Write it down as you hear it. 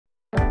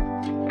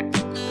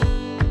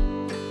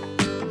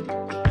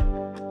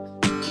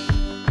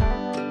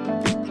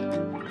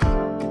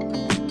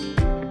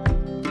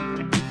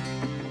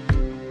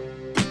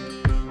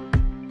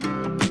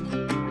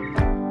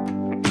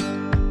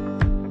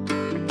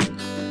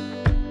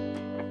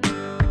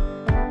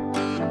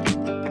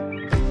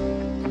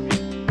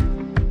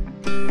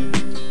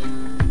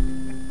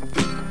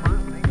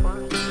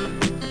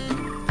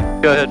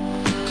Go ahead.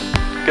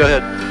 Go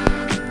ahead.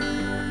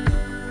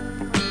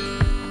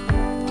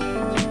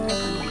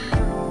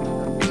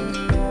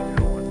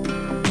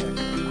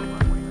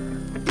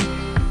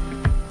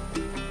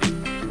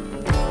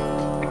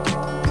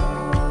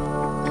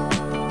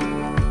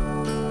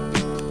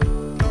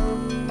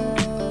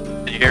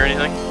 Did you hear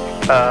anything?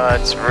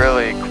 It's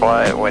really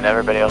quiet when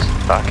everybody else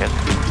is talking.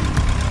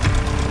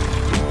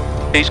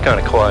 He's kind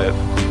of quiet.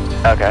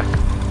 Okay.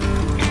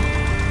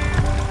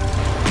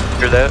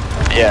 Hear that?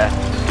 Yeah.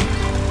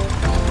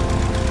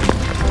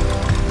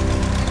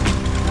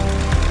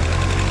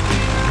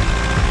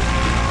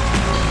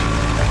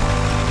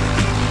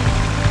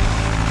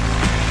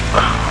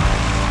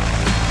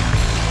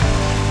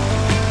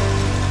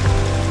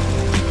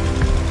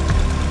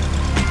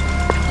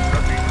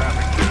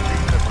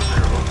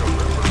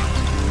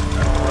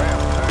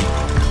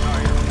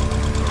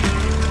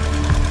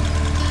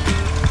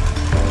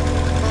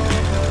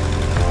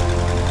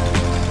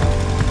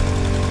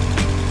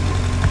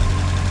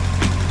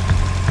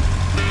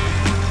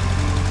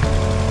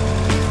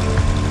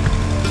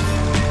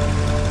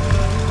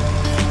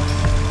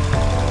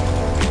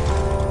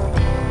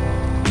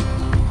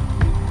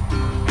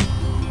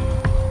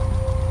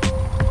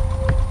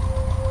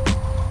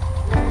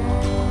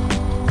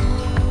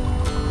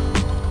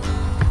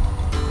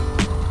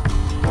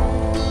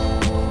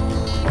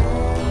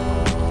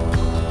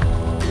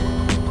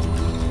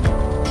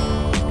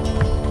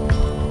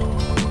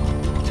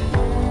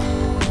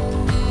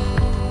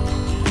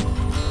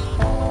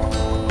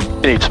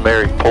 You need some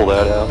air, you can pull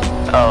that out.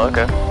 Oh,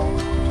 okay.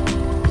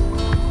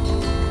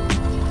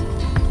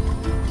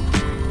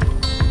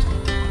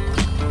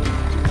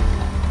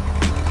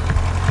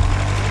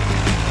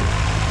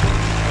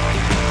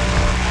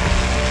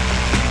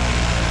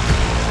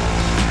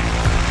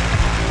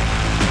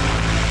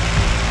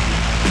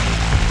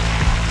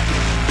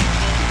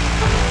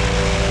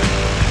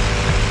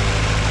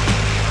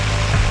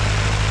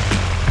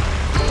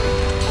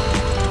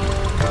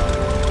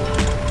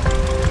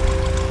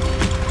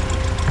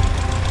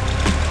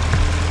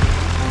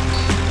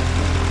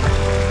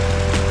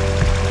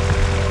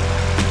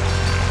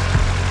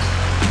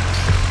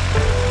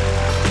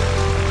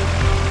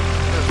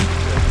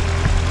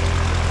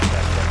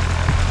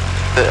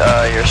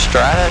 Your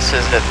Stratus,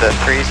 is it the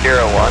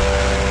 301?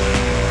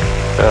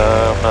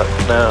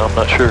 I'm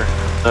not sure.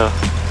 No.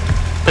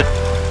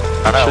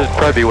 I know. Should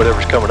probably be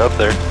whatever's coming up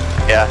there.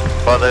 Yeah,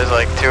 well there's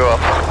like two of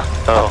them.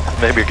 Oh,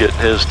 maybe you're getting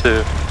his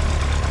too.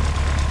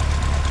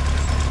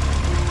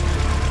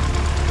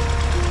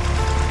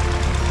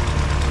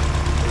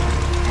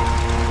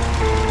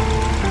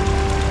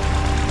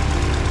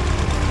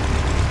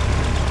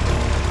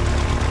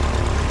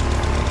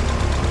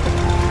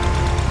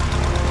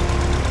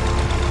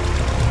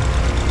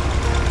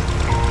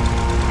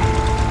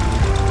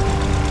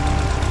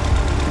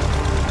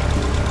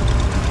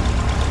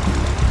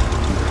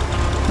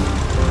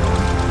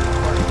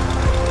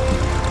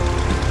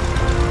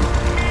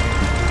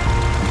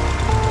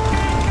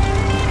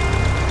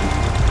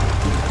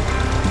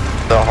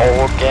 The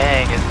whole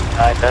gang is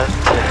behind us.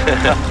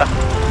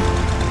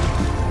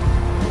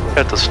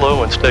 Got the slow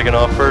ones taking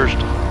off first.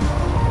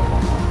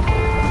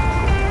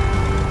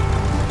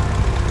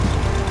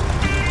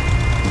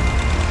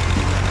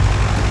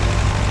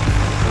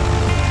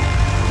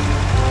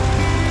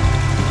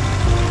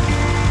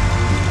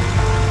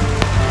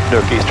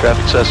 Northeast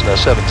traffic, Cessna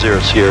 70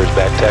 Sierra is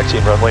back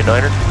taxiing runway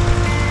 9er.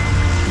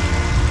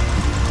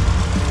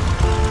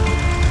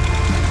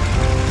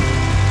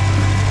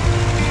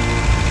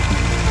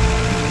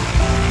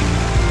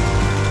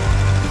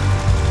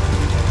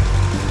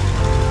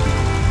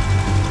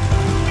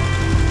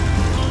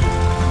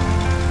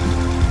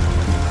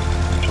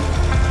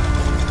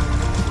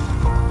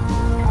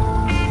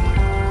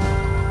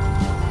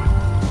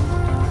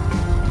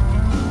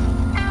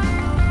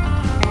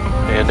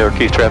 And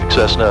Northeast traffic,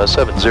 Cessna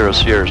 70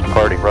 Sierra is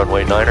departing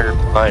runway 9er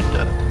behind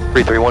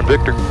 331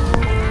 Victor.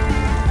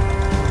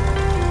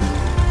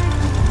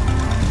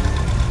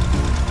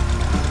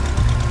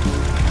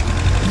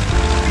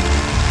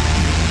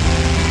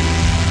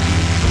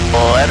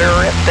 Let her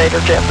rip,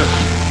 Tater Chip.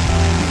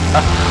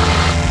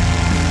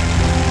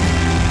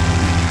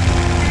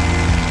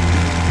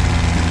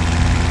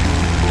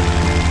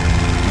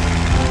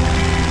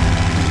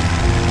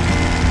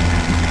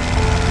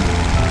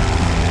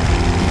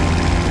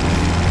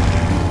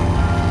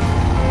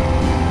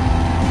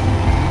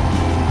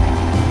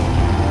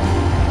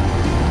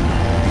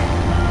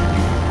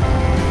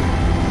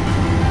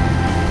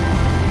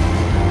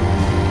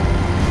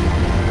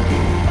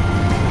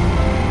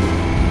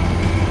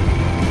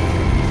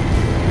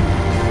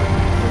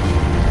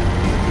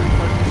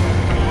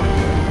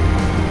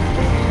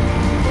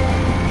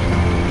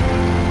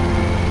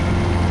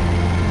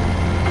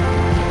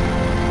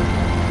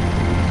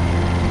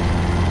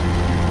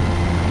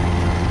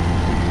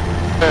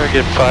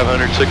 Get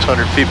 500,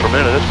 600 feet per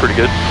minute, that's pretty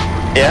good.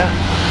 Yeah.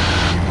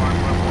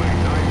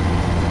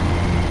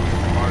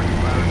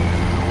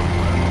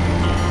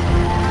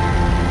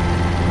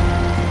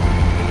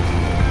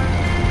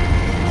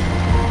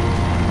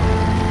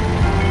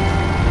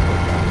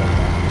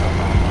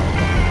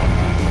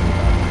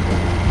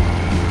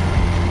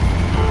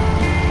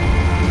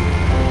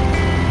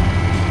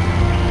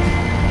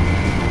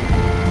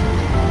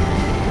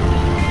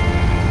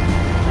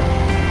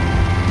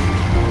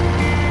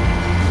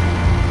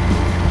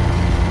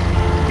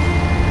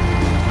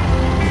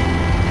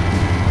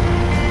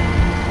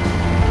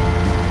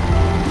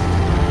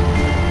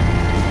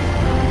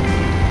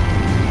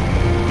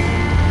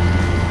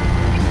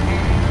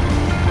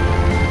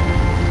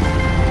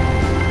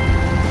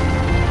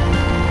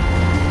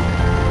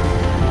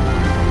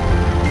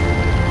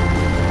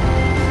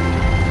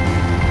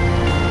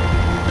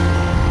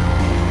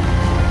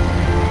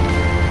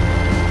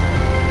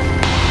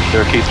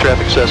 Keith,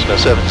 traffic Cessna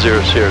 70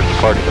 Sierra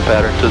departing the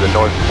pattern to the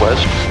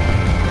northwest.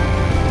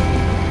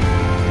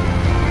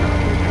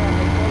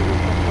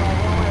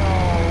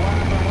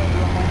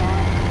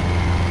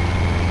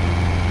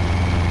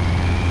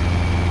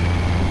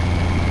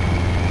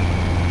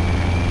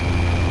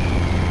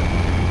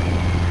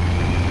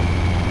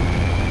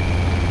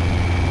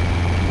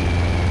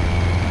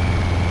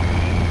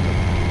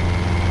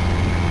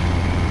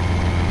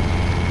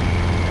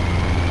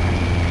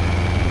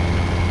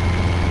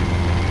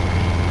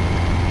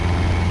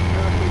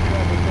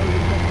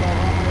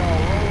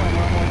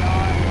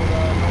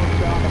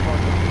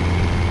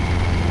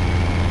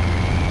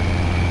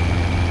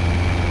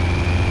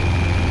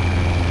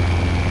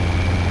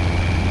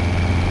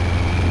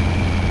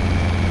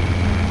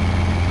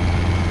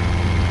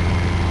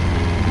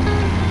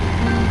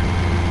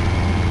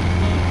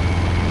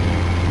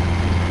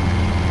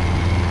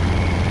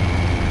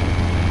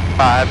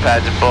 My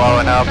iPad's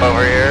blowing up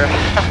over here.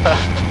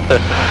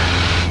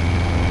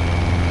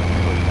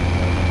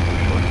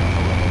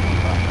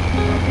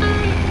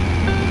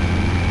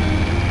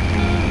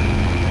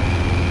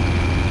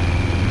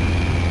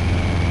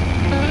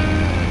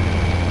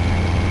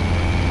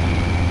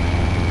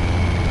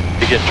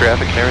 You getting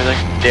traffic and everything?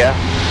 Yeah.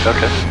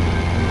 Okay.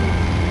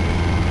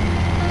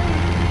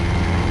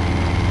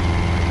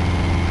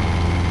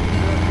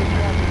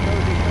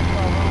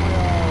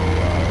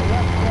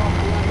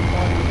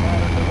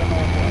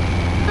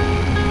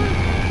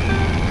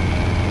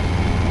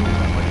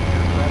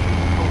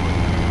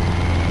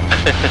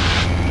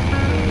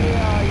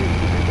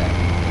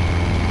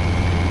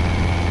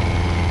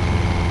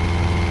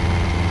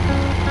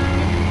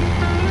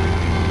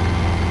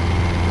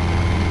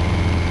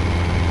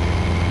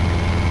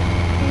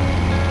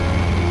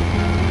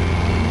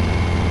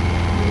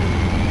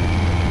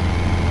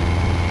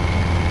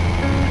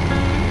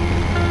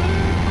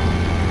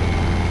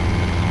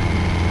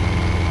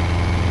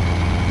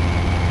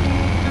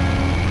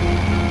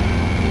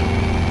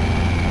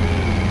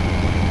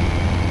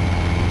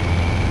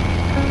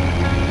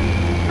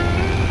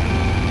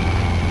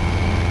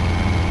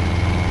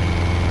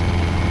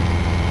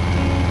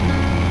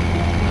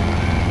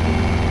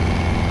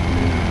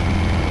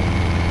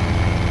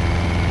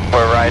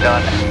 We're right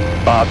on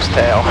Bob's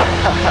tail.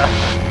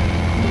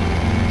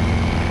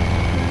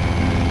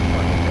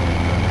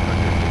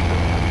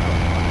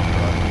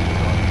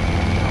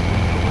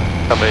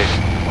 How many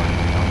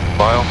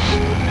miles?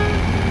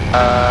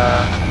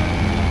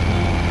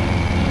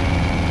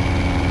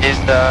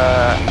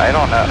 I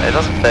don't know. It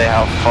doesn't say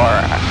how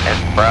far in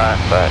front,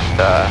 but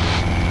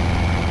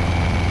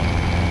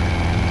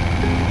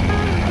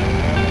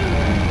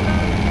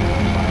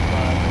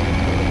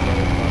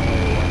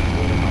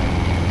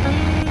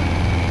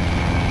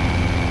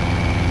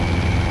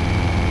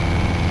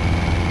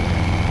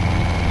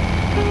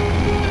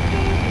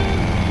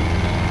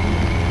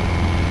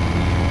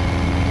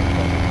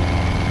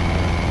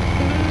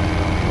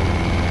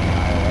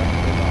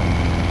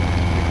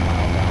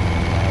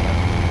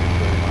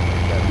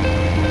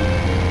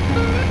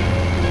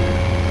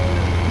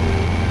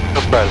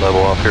Probably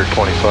level off here at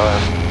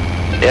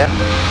 25. yeah.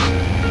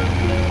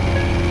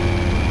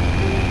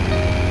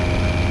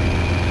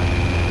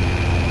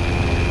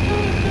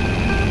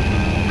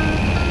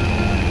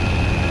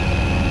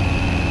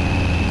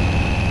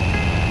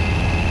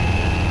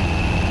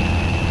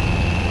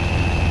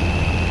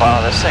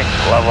 Wow, this thing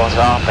levels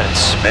off and it's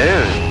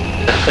smooth.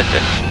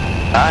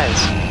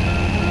 Nice.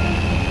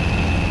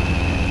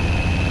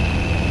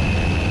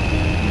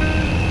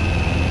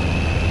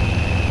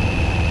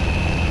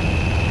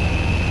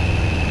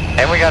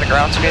 And we got a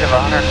ground speed of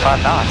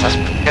 105 knots. That's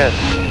pretty good.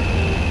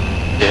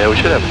 Yeah, we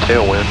should have a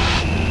tailwind.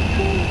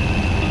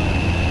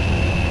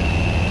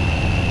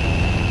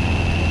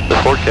 The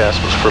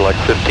forecast was for like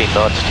 15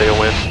 knots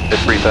tailwind at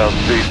 3,000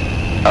 feet.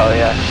 Oh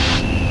yeah.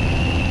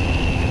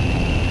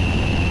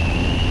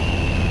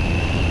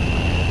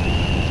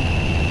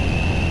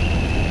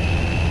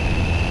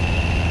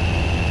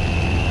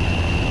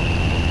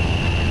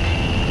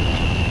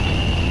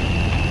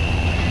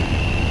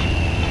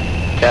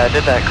 Yeah, I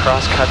did that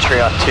cross country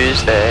on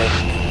Tuesday,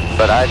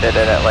 but I did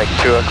it at like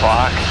 2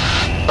 o'clock.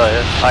 Oh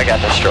yeah? I got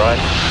destroyed.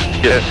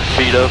 Get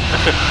beat up.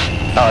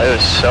 Oh, it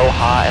was so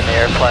hot in the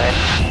airplane.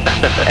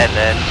 And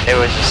then it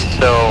was just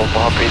so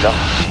bumpy though.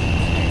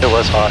 It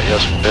was hot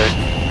yesterday.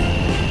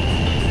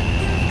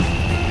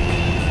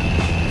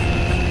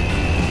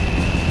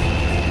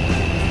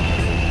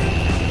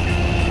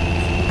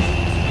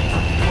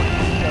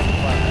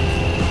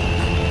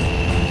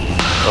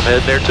 I'm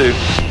heading there too.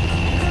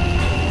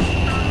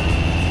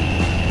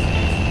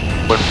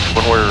 When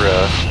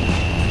we're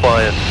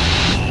flying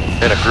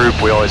in a group,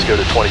 we always go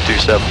to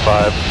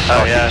 2275,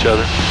 talk to each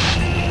other.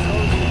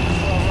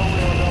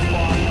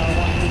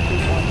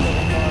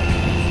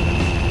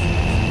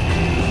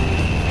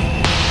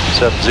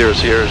 .70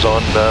 Sierra's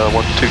on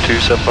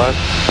 12275.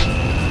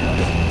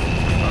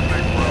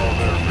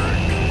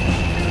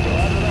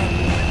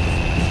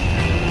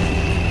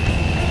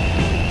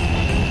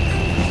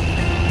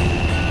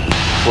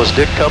 Was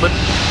Dick coming?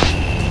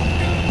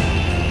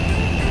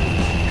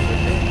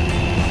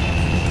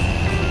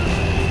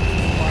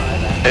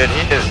 Dude,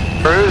 he is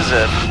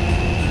cruising.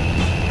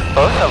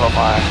 Both of them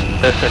are.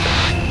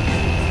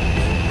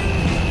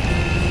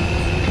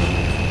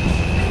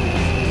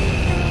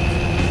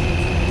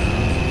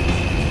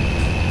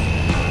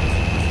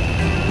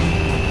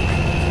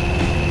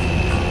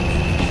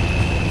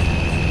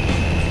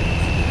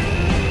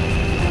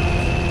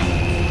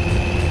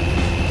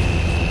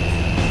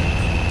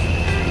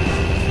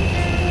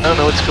 I don't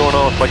know what's going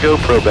on with my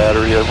GoPro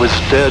battery. It was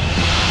dead.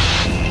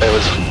 It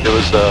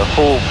was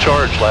full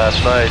charge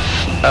last night.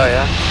 Oh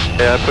yeah?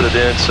 Yeah, I put it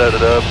in, set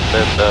it up,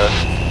 and then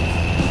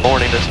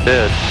morning it's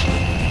dead.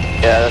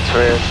 Yeah, that's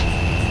weird.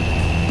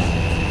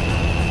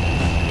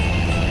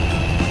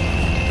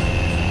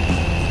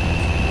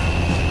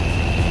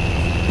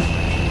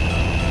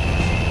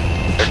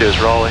 There goes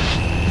Raleigh.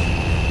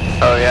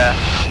 Oh yeah.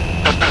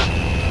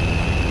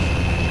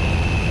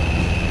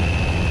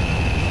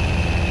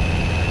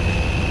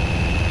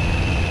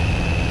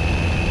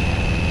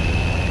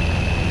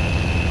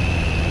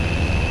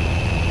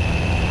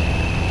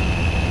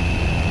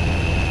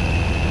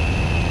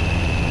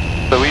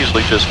 So we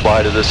usually just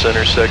fly to this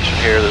intersection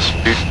here, this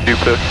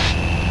Dupik.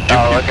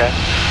 Oh, okay.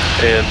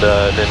 And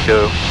then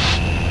go.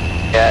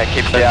 Yeah, it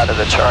keeps you out of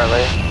the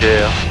Charlie.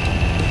 Yeah.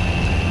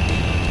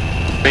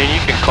 I mean, you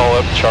can call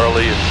up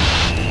Charlie and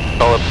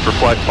call up for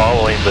flight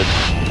following, but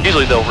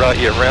usually they'll route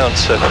you around,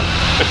 so.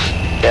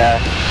 Yeah.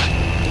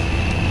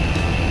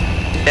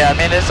 Yeah, I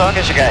mean, as long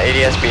as you got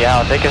ADS-B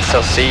out, they can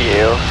still see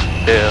you.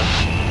 Yeah.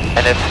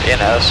 And if, you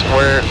know, so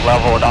we're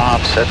leveled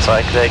off, so it's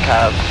like they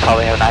kind of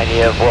probably have an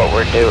idea of what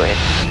we're doing.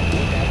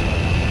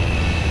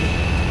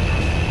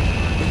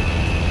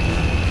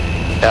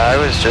 Yeah, I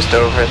was just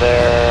over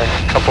there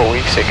a couple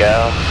weeks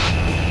ago.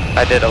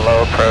 I did a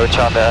low approach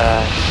on the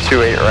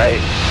 2-8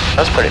 right.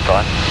 That was pretty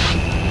fun.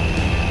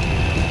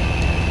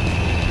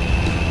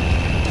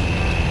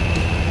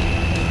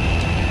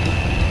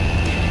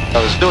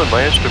 I was doing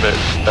my instrument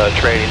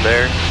training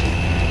there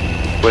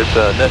with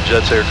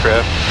NetJets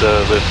aircraft.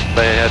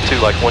 They had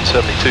two like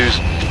 172s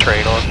to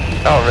train on.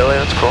 Oh, really?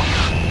 That's cool.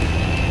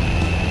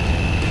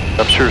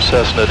 I'm sure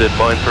Cessna didn't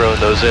mind throwing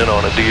those in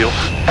on a deal.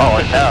 Oh,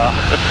 I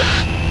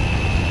know.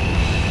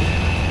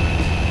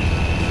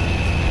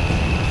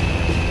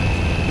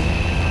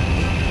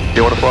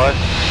 You want to fly?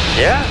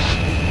 Yeah.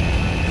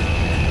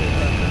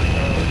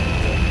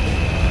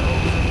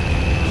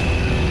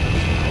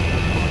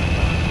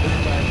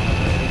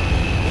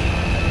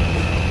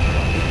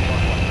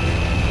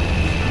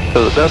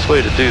 So the best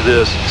way to do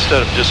this,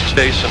 instead of just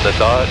chasing the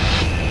dot,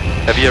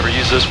 have you ever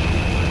used this?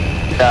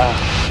 Yeah.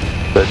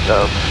 But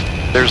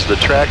there's the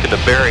track and the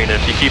bearing, and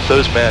if you keep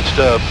those matched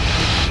up,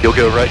 you'll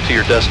go right to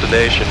your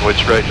destination,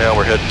 which right now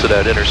we're heading to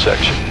that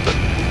intersection. But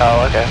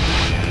Oh, okay.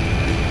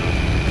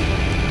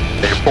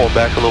 you're pulling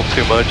back a little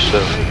too much, so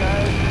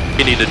if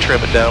you need to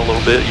trim it down a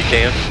little bit, you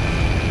can.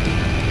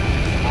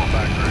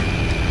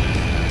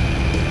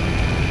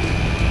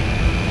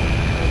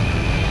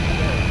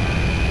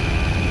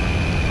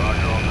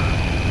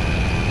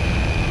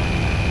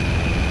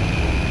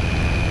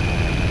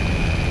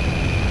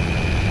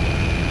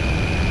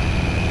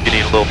 You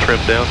need a little trim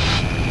down?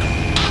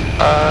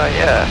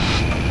 Yeah.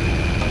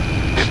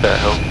 If that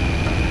help.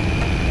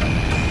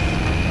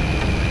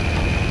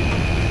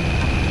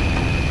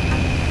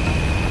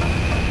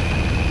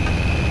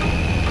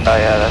 Oh,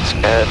 yeah, that's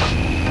good.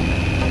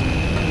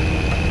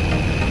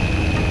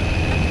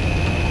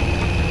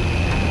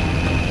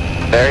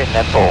 Very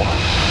nimble.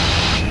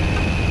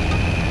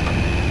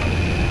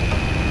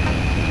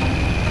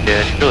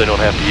 Yeah, you really don't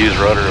have to use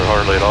rudder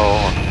hardly at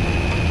all,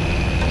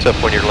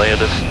 except when you're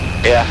landing.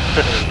 Yeah.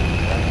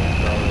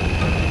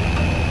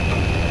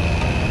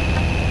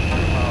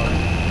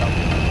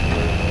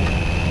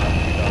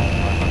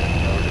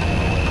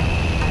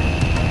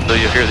 So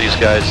you hear these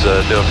guys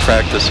doing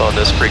practice on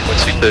this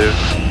frequency too.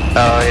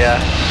 Oh, yeah.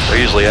 They're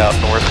usually out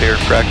north here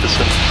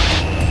practicing.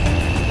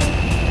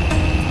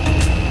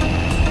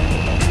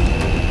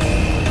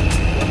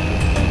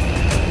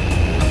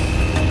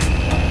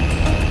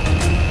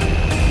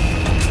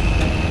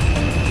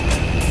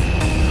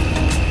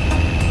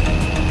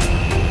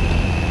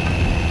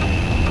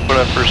 When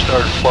I first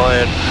started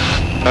flying,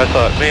 I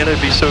thought, man, it'd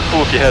be so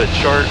cool if you had a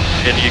chart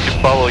and you could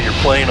follow your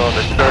plane on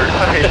the chart.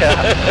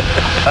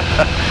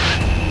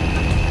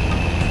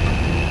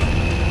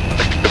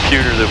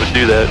 Computer that would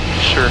do that.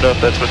 Sure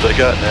enough, that's what they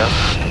got now.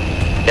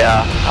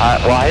 Yeah.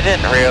 Well, I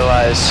didn't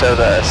realize, so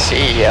the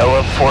CEO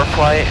of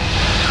ForeFlight,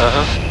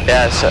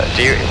 yeah, so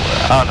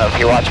I don't know if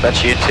you watch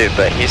much YouTube,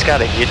 but he's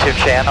got a YouTube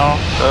channel.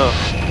 Oh.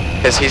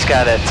 Because he's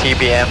got a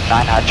TBM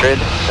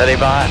 900 that he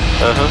bought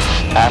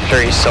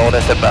after he sold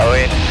it to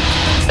Boeing.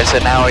 And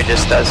so now he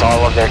just does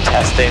all of their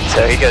testing.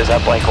 So he goes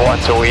up like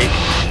once a week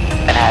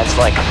and has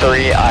like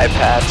 3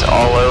 iPads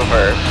all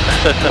over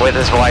with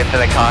his wife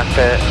in the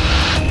cockpit.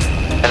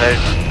 And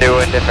they're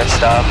doing different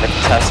stuff and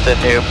testing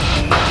new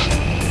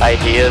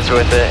ideas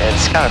with it.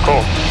 It's kind of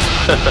cool.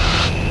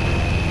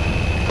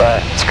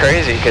 But it's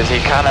crazy because he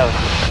kind of,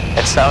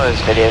 in some of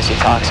his videos, he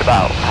talks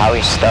about how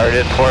he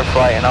started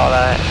ForeFlight and all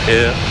that.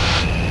 Yeah.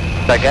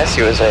 I guess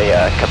he was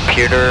a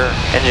computer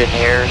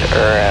engineer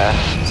or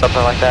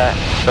something like that.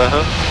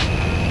 Uh-huh.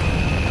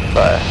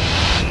 But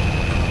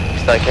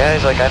he's like, yeah,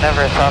 he's like, I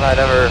never thought I'd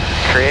ever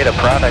create a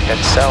product and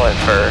sell it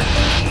for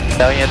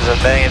millions and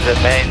millions and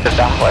millions of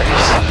dollars.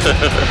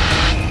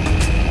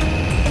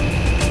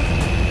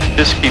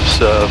 Just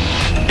keeps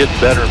getting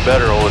better and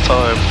better all the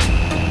time.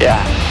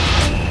 Yeah.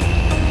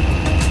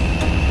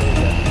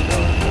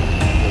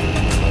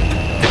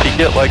 If you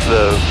get like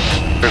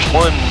there's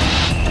one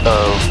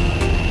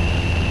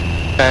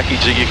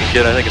package that you can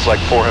get, I think it's like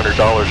 $400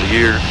 a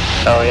year.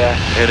 Oh yeah.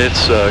 And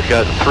it's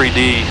got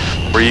 3D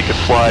where you can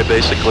fly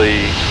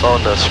basically on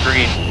the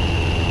screen.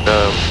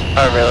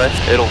 Oh really?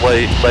 It'll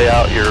lay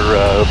out your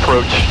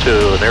approach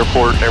to an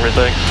airport and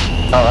everything.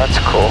 Oh, that's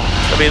cool.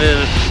 I mean,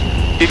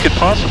 you could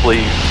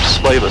possibly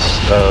slave a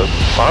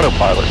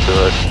autopilot to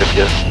it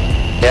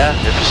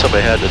if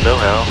somebody had to know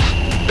how.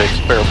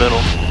 Experimental.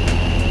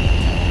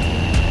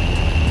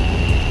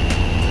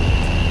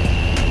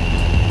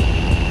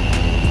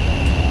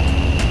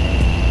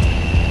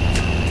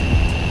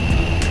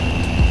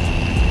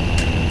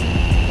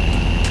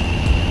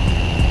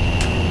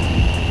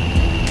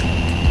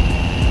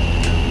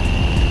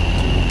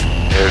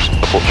 There's a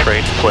couple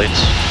train planes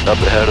up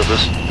ahead of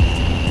us.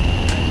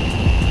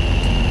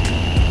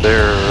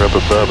 They're up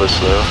above us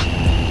though.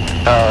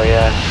 Oh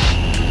yeah.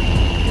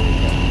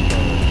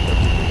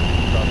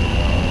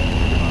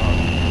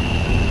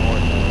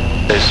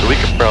 Okay, so we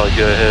can probably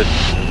go ahead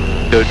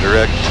and go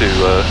direct to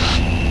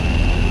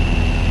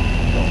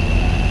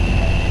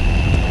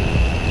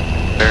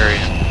Mary.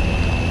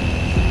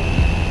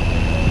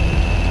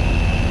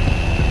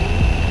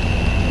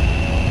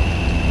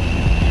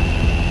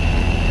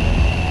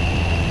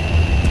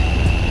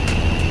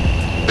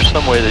 There's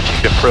some way that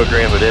you can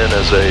program it in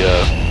as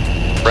a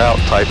route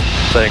type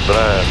thing, but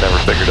I never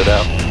figured it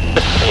out.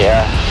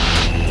 Yeah.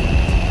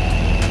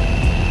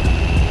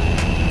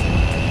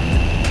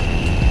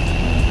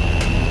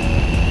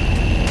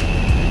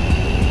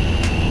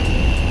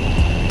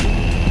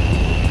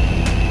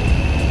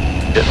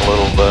 Getting a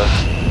little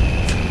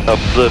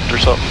uplift or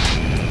something.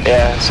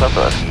 Yeah,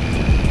 something.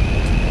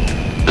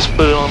 Just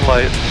put it on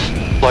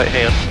light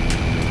hand.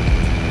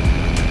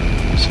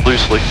 Just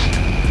loosely.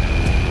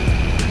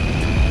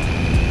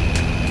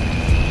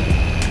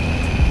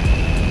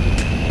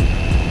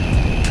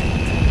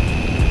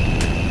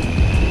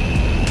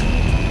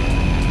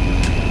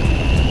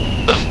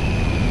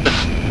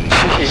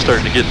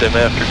 Starting to get them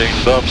afternoon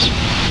bumps.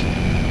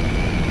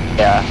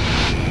 Yeah.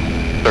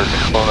 Starting to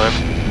climb.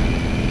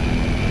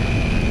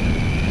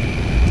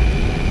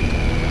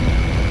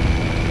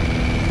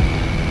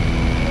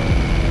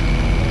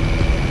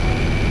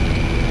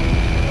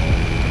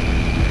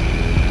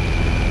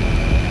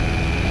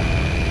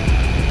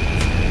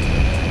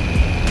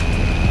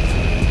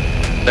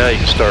 Now you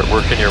can start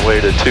working your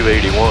way to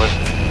 281.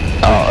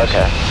 Oh,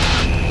 okay.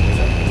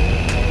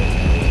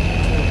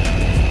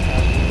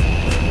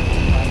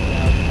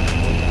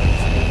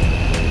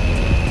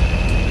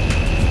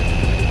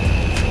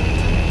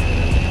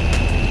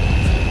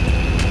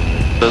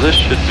 So this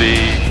should be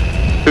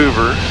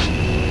Hoover.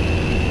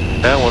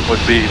 That one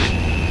would be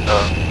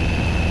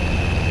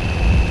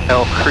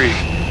Elm Creek.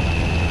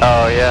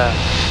 Oh yeah.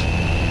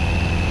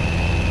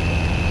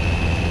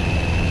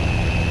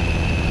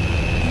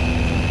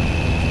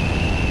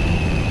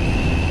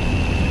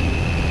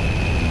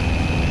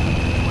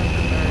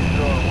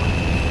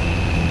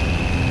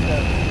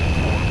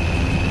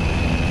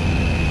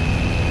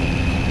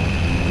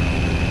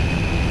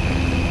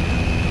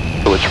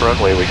 So which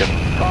runway we can?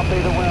 Copy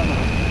the wind.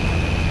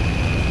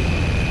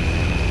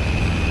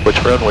 Which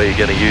runway are you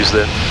going to use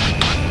then?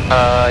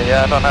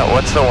 Yeah, I don't know.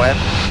 What's the wind?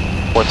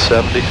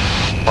 170?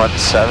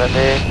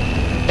 170.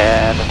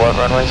 And what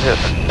runway is it?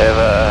 They have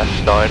a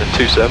 9 and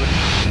 27?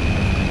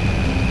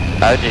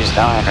 I'd use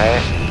 9,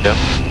 right? Yep.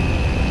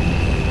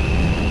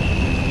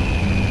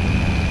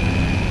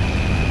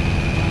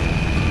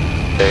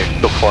 Okay,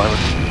 still climbing.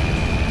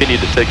 You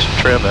need to take some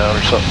trim out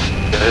or something.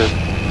 Go ahead.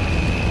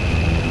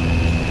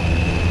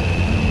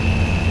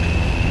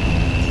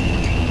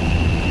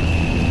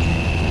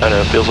 I know,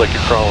 it feels like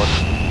you're crawling.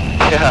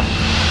 Yeah.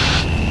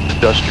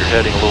 Adjust your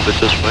heading a little bit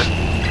this way.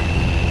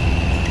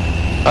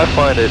 I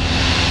find it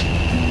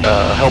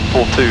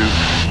helpful to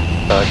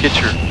get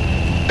your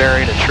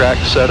bearing and track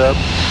set up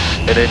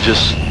and then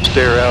just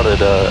stare out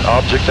at an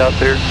object out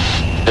there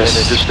and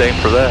then just aim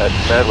for that.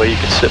 That way you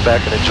can sit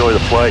back and enjoy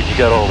the flight. You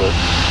got all the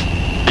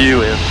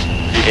view in.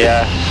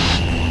 Yeah.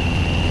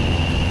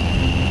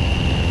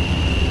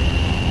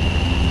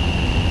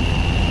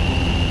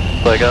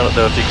 Like, I don't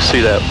know if you can see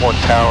that one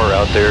tower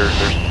out there.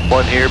 There's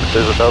one here, but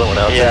there's another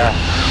one out there.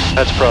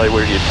 That's probably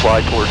where you'd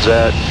fly towards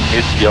that.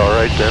 You'd be all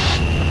right then.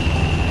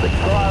 65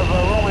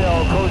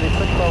 Romeo, Cozy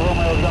 65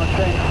 Romeo is going to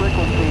change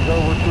frequencies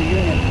over to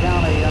Union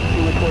County and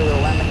see which way they're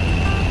landing.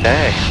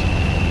 Dang.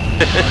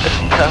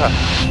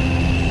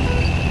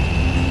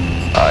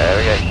 Oh yeah,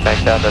 we got back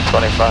down to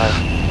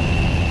 25.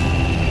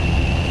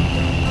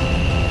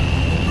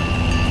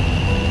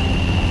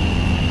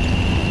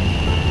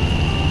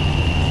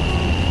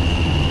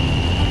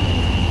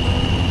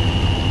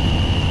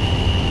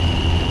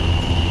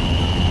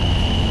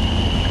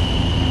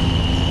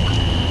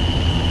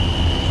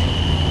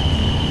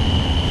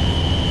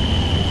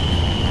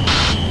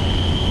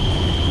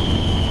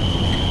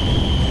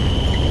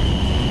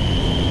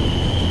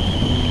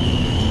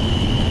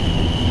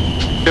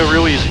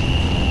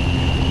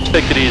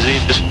 take it easy.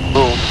 Just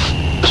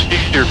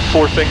use your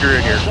forefinger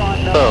and your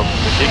thumb.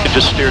 You can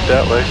just steer it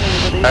that way.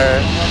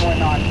 Alright.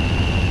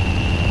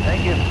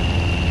 Thank you.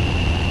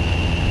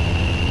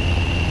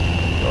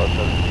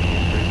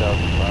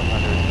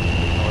 3,500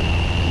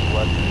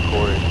 northwest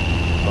recorded.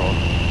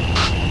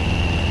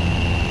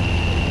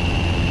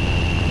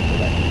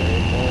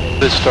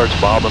 If it starts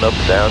bobbing up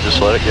and down,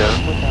 just let it go.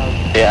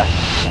 Yeah.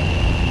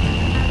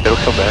 It'll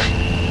come back.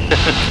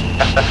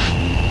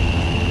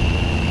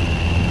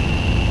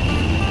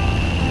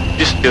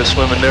 Used to go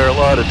swimming there a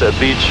lot at that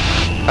beach.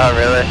 Oh,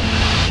 really?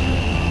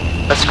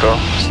 That's cool.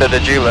 So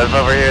did you live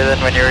over here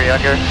then when you were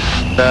younger?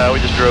 Nah, we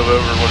just drove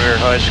over when we were in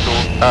high school.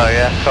 Oh,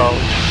 yeah.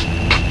 College.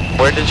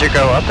 Where did you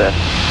grow up in?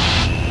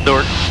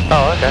 Newark.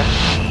 Oh, okay.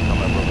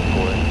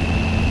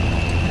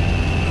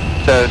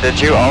 So did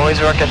you always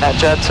work in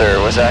NetJets,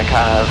 or was that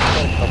kind of...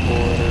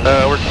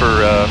 I worked for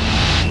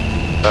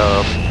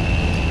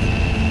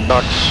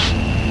Knox,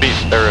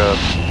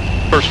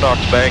 First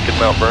Knox Bank in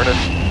Mount Vernon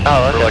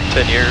Oh, for okay. like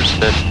 10 years.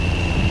 Then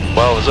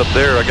while I was up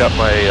there, I got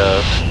my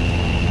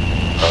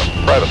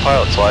private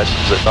pilot's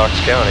license at Knox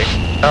County.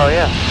 Oh,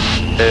 yeah.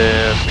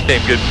 And became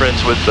good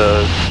friends with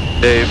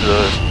Dave,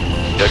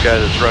 the guy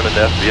that's running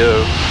the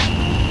FBO,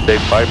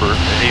 Dave Piper,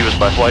 and he was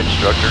my flight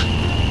instructor.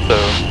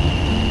 So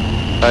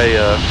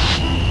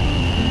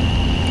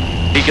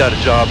he got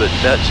a job at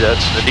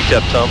NetJets, and he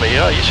kept telling me,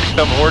 "Yeah, you should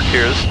come and work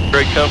here. This is a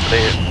great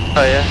company."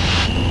 Oh, yeah.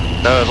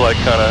 And I was like,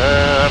 kind of,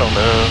 I don't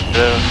know,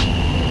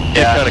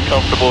 Get Yeah. kind of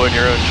comfortable in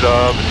your own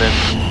job, and then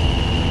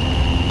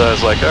so I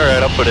was like, all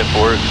right, I'll put in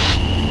for it.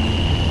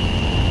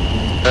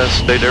 I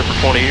stayed there for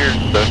 20 years.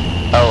 So.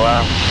 Oh,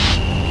 wow.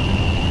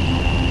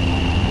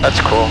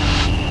 That's cool.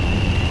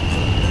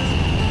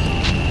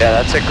 Yeah,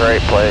 that's a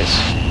great place.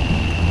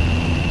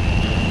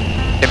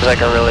 Seems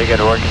like a really good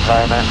work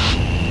environment.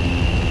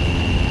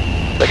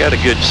 They got a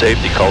good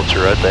safety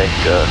culture, I think.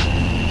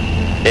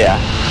 Yeah.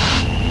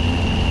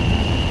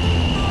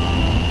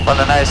 Well,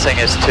 the nice thing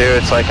is, too,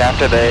 it's like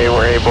after they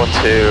were able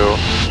to,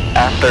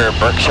 after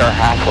Berkshire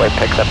Hathaway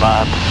picked them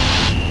up,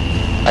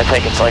 I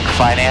think it's like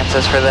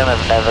finances for them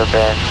have never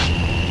been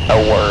a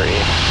worry.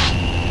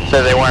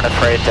 So they weren't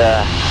afraid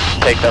to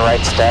take the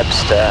right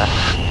steps to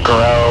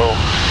grow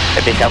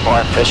and become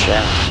more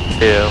efficient.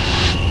 Yeah.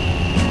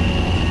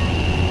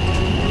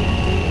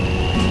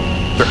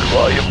 Turn the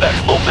volume back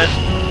a little bit.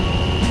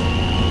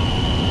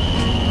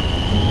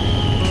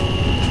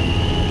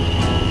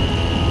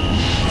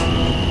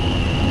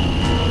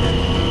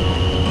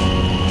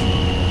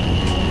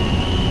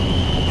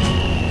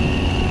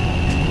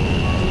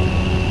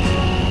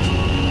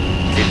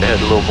 Need to head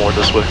a little more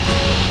this way.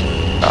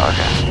 Oh,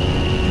 okay.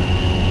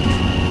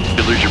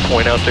 You lose your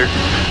point out there.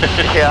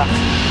 Yeah.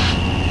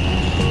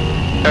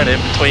 Kind of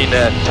in between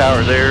that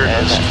tower there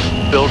and those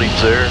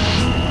buildings there.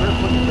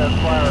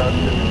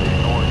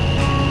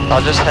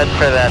 I'll just head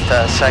for that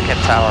second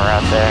tower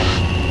out there.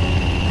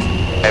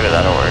 Maybe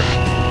that'll work.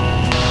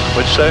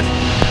 What'd you say?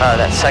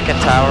 That second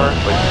tower.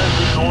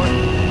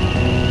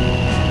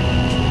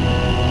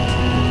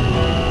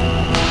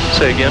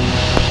 Say again?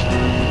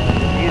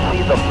 Do you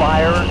see the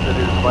fire that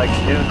is like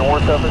due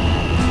north of us?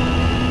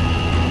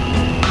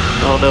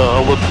 Oh no,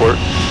 I'll look for it.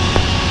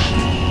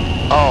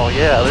 Oh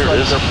yeah, there it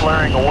is. They're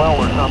flaring a well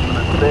or something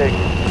that's big.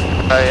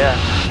 Oh, yeah.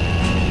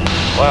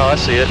 Wow, I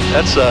see it.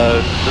 That's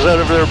is that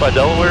over there by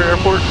Delaware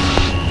Airport?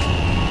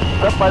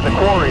 It's up by the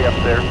quarry up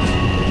there.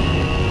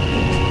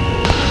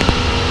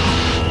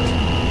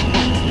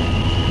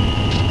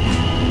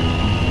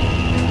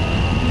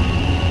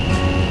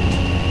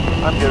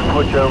 I'm going to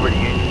switch over to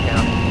Union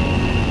County.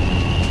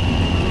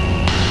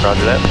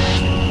 Roger that.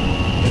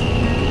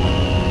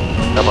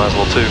 I might as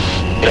well too.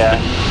 Yeah.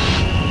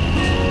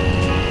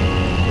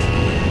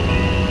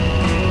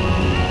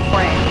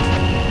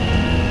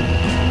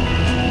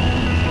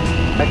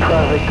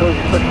 Traffic,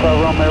 Cozy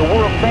 65 Romeo.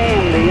 We're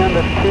beam the end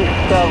of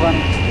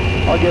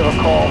 27. I'll give a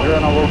call here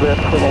in a little bit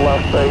for the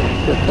left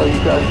base, just so you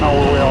guys know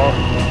where we are.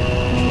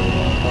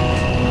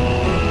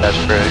 That's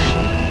great.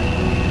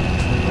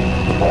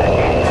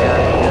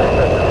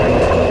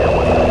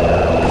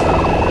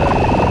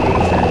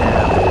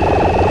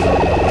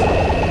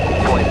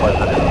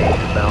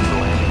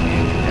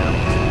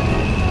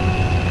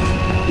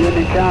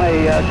 Union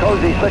County,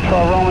 Cozy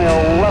 65 Romeo,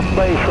 left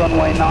base,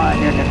 runway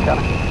 9, Union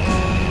County.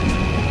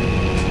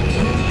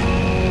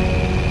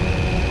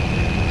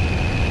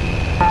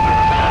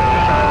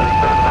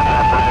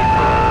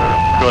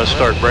 I'm going to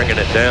start bringing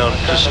it down,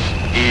 just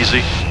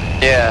easy.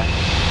 Yeah.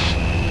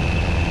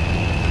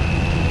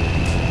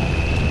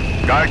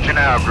 Got you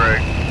now,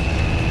 Greg.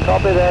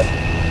 Copy that.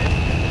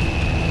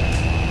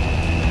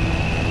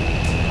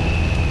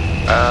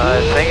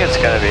 I think it's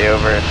going to be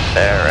over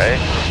there, right?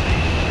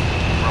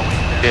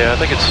 Yeah, I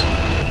think it's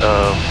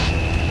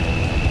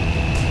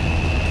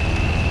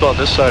on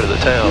this side of the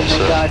town. Union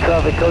So County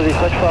traffic, Cozy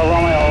 65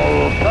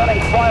 Romeo,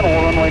 turning final,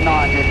 runway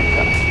 9, Union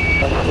County.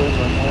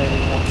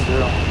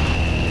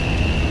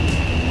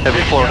 have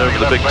you flown over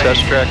the big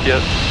test track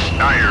yet?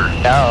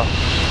 No.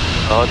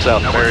 Oh, it's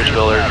out in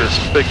Marysville there. It's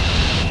a big,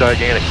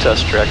 gigantic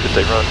test track that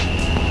they run.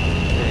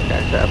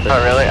 traffic.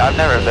 Oh really? I've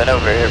never been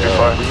over here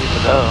before.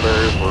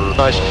 Oh,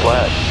 nice and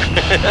flat.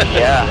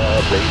 Yeah.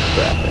 Base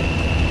traffic.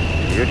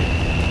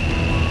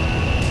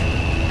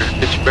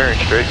 Get your bearing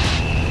straight.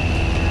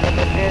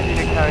 And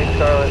Union County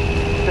Charlotte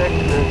 6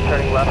 is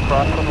turning left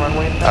cross from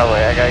runway. Oh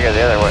wait, I gotta go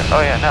the other way.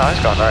 Oh yeah, no, it's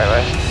going the right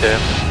way. Yeah.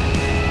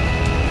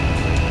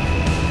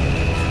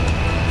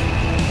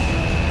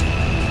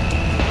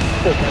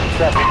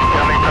 Traffic.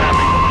 County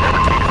traffic.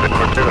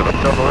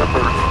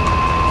 November.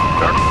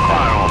 Start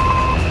final.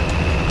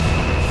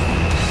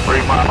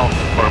 3 miles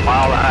or a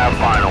mile and a half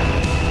final.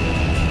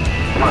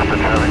 Boston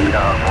traffic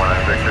Scott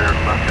 1 Victor,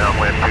 sundown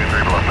wind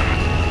 23 Bluffton.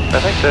 I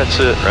think that's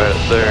it right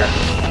up there.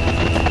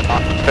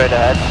 Straight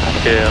ahead.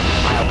 Yeah.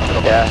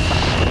 Yeah.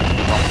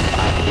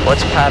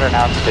 What's pattern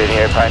altitude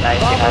here? Probably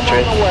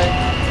 1900.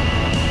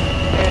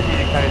 And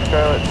Union County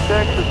Charlotte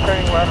 6 is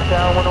turning left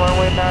down 1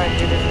 runway 9.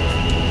 Union.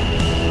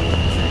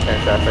 And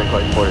traffic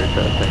like 40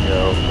 testing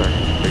go,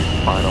 turning base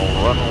final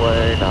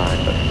runway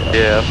 9.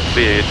 Yeah,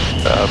 be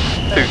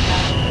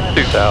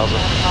 2,000.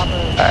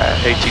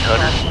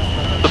 1,800.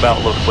 It's about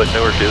what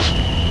Newark is.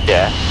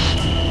 Yeah.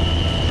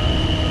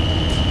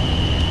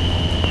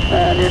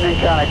 And Union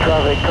County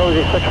traffic,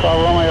 Cozy 65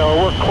 Romeo,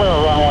 we're clear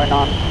of runway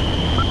 9.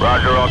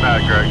 Roger on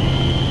that, Greg.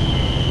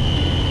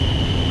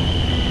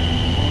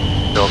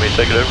 You want me to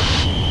take it over?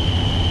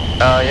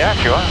 Yeah,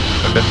 if you want.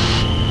 Okay.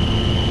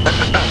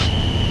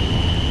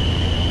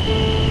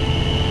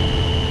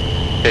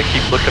 Okay,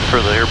 keep looking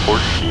for the airport.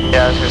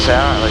 Yeah, I was gonna say, I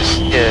don't really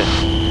see it.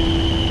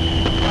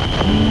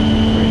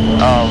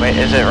 Oh, wait,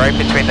 is it right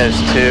between those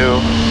two?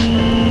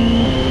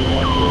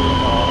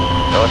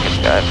 Look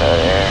at that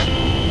there.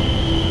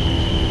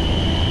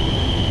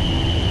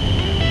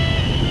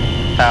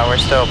 We're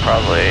still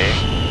probably...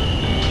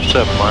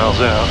 7 miles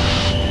out.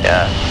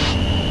 Yeah.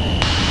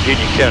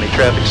 Union County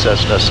traffic,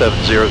 Cessna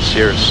 70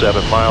 Sierra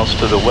 7 miles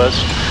to the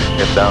west,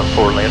 inbound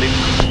for landing.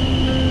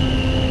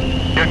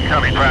 Union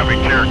County traffic,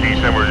 Cherokee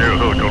 70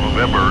 Hotel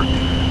November.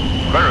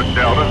 Clearance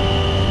Delta,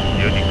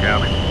 Union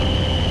County.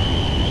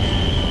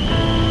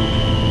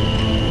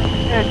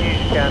 And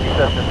Union County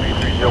Cessna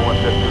 33015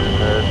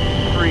 is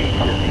 3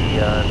 to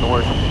the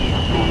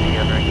northeast. Will be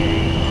entering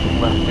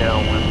a left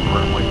downwind for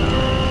runway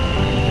 9.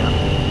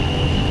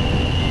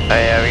 Oh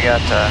yeah, we got,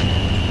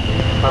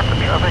 Left of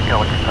traffic,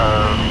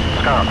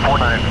 Scott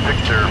 49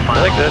 Victor, I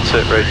final. think that's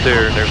it right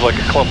there. And there's like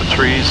a clump of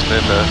trees and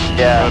then the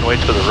Yeah. runway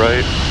to the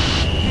right.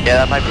 yeah,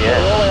 that might be it.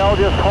 Really, I'll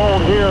just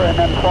hold here and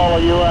then follow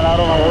you in. I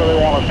don't know where they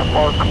want us to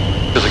park.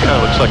 Because it kind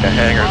of looks like a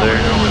hangar there.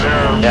 Over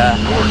there, Yeah.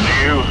 towards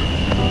you.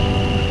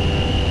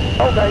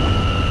 Okay.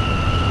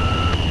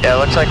 Yeah, it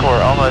looks like we're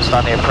almost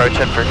on the approach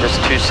end for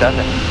just 27.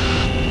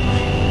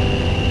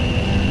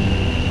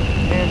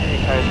 And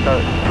Union County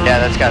Charlotte 3 Yeah,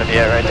 that's gotta be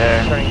it right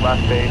there. turning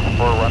left base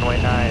for runway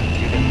 9.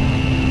 Union.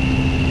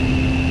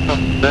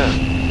 That.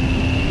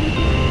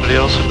 Anybody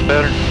else in the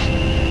pattern?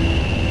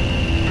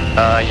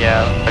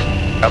 Yeah,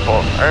 a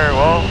couple.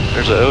 Well,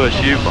 There's a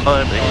OSU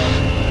behind me.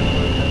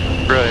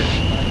 Right.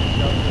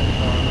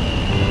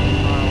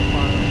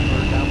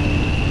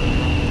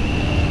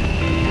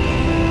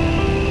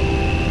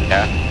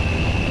 yeah.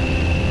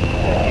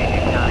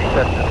 Union County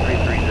Cessna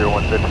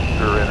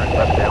 33016 are entering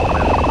left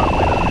downwind for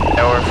runway 9.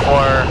 Yeah, we're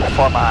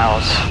 4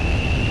 miles.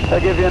 They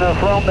give you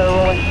enough room there,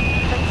 Willie?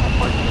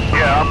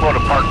 Yeah, I'm going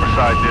to park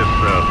beside this,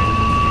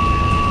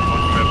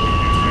 152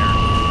 here.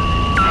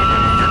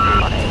 You're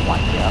good.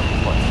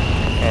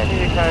 And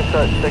Union County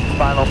Charlotte 6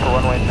 final for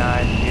runway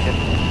 9. Union.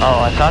 Oh,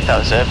 I thought that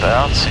was it, but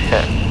I don't see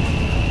it.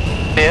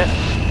 See it?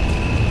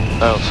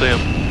 I don't see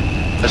him.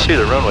 I see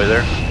the runway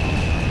there.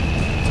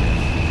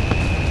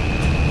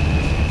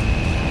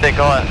 They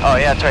going? Oh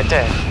yeah, it's right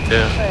there.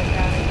 Yeah.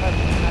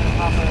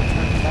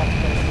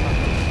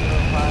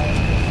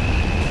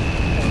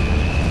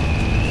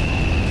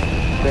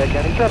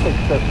 County traffic,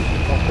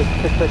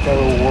 6 Echo,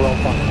 we're on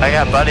fine. I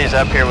got buddies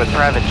up here with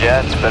private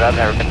jets, but I've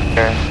never been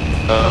here.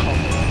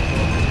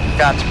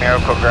 Scott's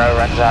Miracle Grow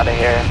runs out of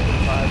here.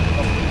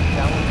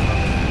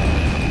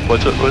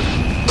 What's it with?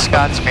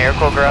 Scott's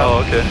Miracle Grow.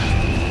 Oh, okay.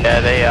 Yeah,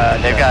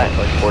 they've got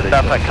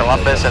stuff at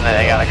Columbus, and then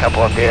they got a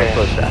couple up here.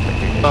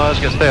 Oh, I was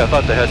going to say, I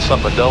thought they had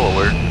something in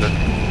Delaware. But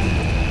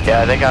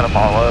Yeah, they got them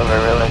all over,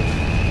 really.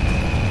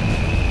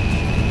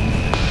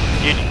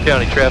 Union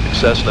County traffic,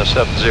 Cessna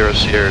 70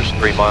 Sierra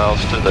 3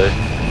 miles to the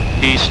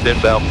east,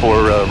 inbound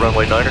for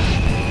runway 9er.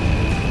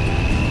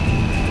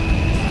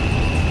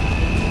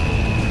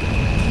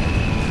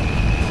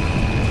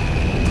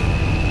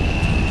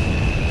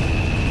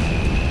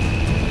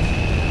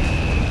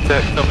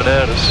 That coming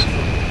at us.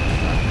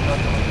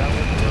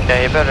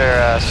 Yeah, you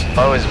better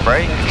slow his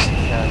brakes.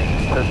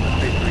 Cessna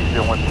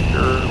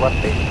 33016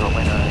 left base for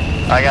runway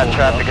 9. I got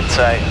traffic in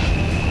sight.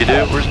 You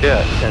do? Where's he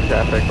at? And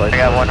traffic like I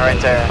got one right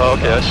there. Oh,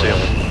 okay, I see him.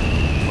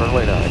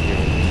 runway 9.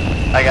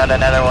 Union. I got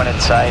another one in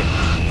sight.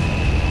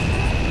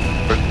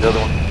 Where's the other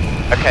one?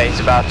 Okay, he's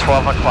about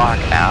 12 o'clock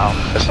now.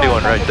 I see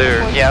one right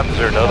there. Yep. Is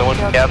there another one?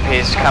 Yep,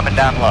 he's coming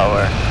down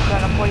lower.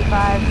 Center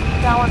 45,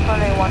 down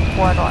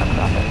 114 north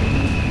traffic.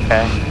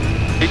 Okay.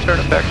 He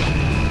turned it back.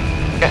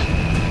 Yeah.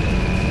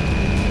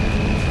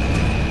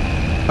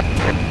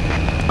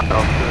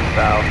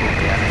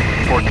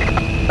 14.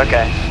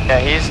 Okay. Yeah,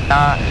 he's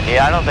not.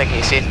 Yeah, I don't think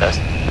he sees us.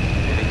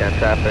 Union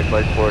traffic,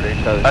 like forward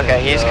each other.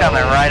 Okay, he's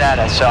coming right at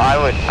us. So I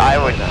would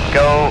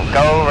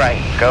go right.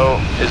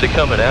 Go. Is it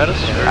coming at us?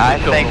 Or is I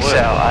it going think away?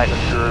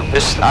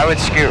 so. I would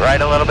scoot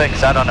right a little bit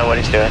because I don't know what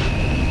he's doing.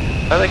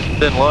 I think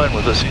he's in line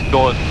with us. He's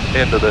going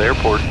into the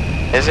airport.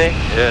 Is he?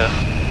 Yeah.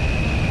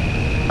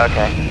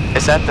 Okay.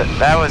 Is that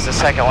that was the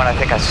second one I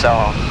think I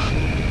saw.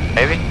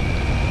 Maybe?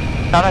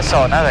 Thought I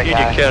saw another Union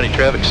guy. County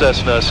traffic,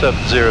 Cessna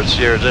 70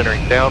 Sierra's entering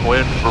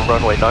downwind for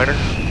runway 9er.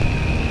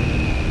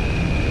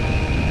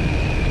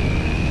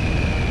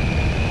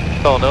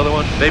 Saw another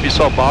one. Maybe you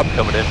saw Bob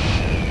coming in.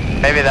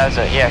 Maybe that was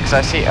it. Yeah, because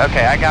I see.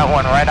 Okay, I got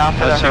one right off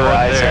of the I see one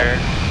horizon. there.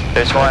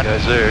 There's That one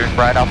guy's there.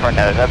 right off our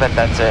nose. I bet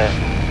that's it.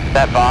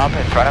 That Bob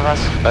in front of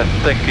us? I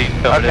think he's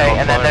coming in Okay, on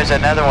and then final. there's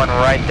another one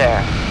right there.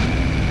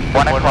 1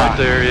 one o'clock. right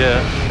there, yeah.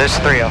 There's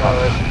 3 of them.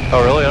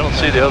 Oh, really? I don't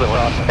see the other one.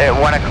 At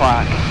 1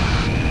 o'clock.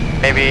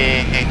 Maybe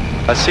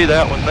I see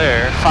that one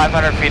there.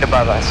 500 feet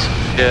above us.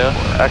 Yeah.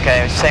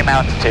 Okay, same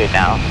altitude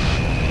now.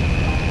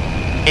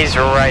 He's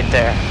right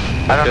there.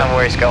 I don't Okay. know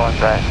where he's going,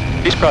 but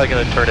He's probably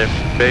going to turn in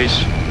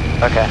base.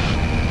 okay.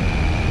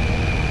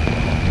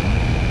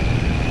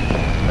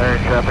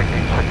 Marion traffic,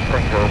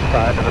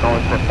 8605 to the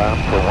north inbound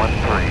for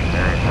 13,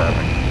 Marion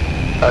traffic.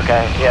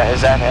 Okay, yeah,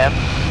 is that him?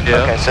 Yeah.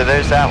 Okay, so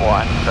there's that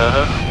one.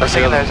 Uh-huh. I was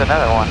thinking there's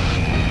another one.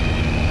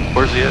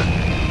 Where's he at?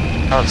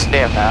 I don't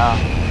see him now.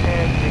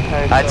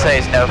 I'd say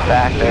he's no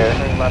factor.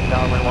 Left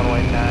downwind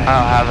 119. I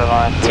don't have him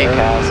on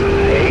TCAS.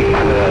 8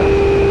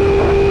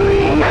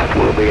 east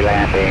will be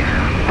landing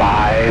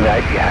 5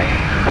 at Yang.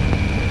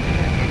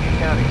 Union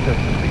County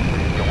system,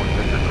 is going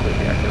Victor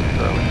clearly active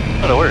Charlie. I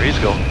don't know where he's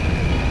going.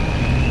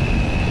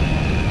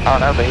 I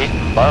don't know, but he's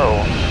low.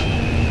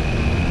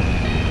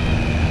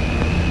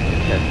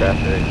 Union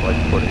traffic, like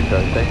forward each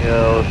other.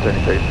 Tango,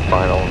 turning base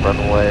final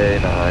runway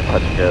 9,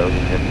 touch and go.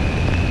 Union.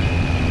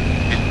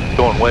 He's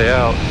going way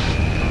out.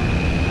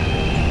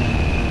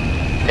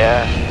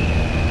 Yeah.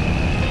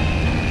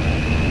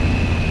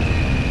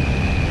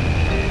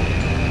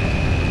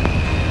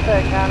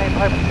 Hey, County,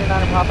 Piper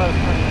 29 Papa,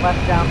 turning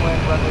left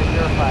downwind, runway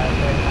 05.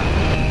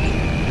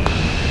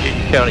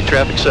 Union County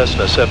traffic,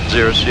 Cessna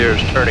 70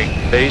 Sierra's turning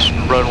base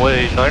for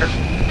runway 9er.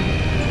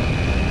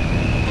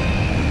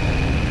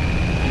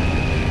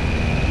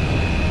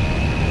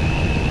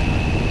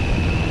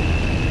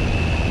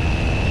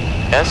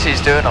 Guess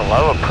he's doing a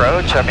low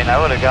approach. I mean, I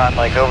would have gone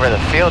like over the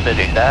field to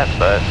do that,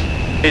 but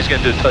He's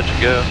going to do a touch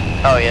and go.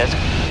 oh yes.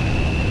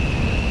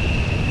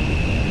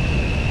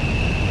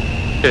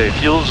 Okay,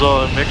 fuel's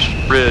on, mixed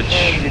rich.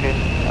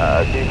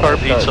 Carb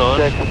heat's on.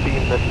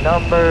 Beam the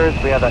numbers.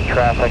 We have that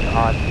traffic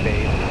on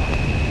base.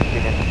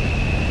 Union.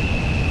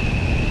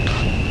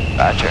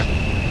 Gotcha.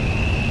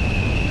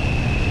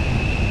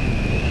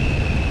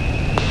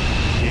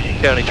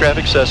 Union County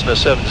traffic, Cessna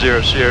 70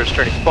 Sierra's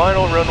turning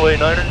final, runway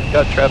 9er.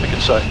 Got traffic in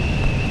sight.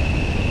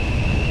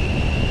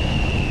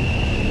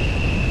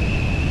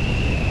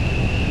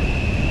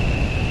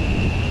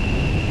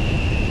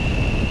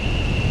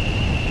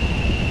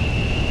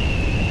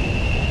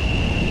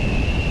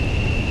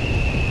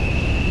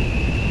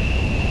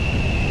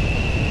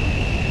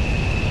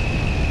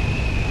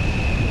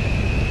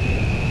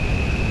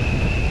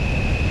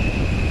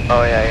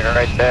 Oh yeah, you're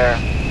right there.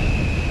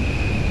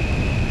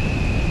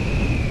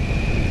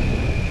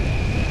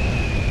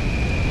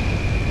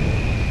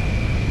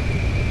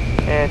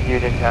 And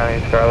Union County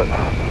Scarlet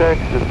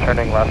 6 is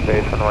turning left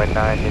base runway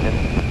 9, Union.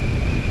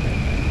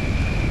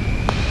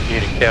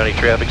 Union County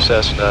traffic,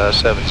 Cessna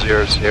 70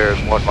 Sierra's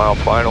 1 mile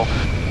final,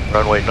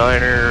 runway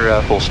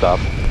 9er, full stop.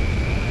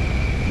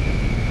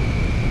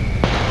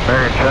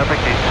 Marion traffic,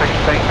 86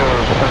 Tango,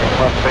 turning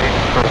left base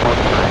for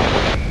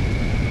 13.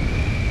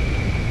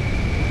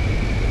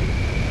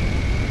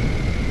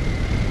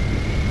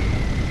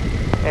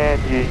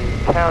 And Union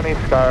County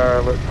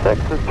Scarlet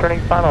 6 is turning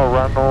final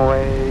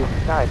runway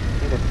 9,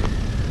 Union.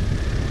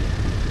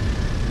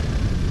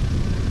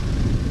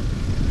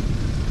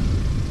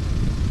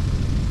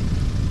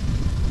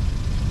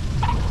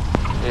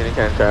 Union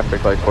County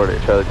traffic, like forward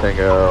each other,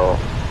 Tango,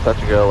 touch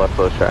and go, left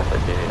close traffic,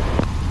 Union.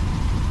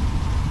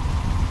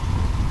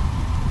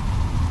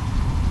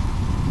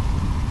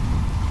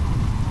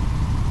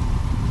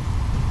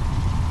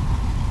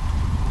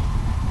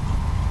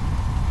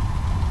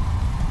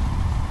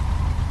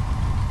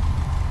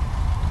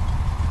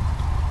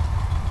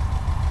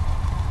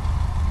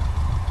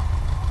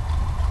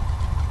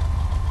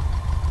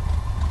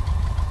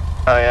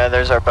 Oh yeah,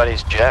 there's our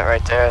buddy's jet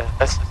right there.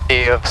 That's the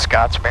CEO of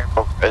Scott's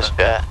Miracle Cruise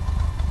jet.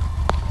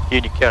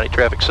 Union County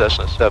traffic,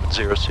 Cessna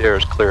 70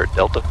 Sierra's clear at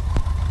Delta.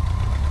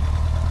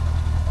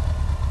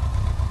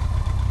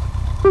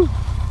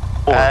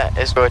 That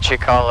is what you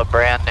call a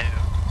brand new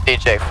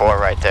DJ4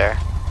 right there.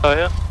 Oh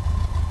yeah?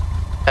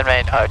 That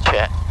made no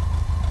shit.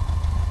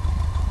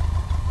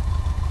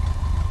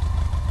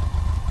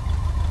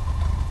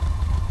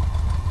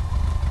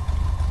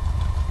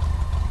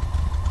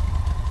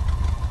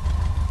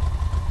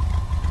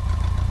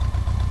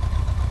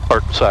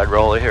 Park beside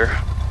Raleigh here.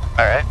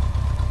 Alright.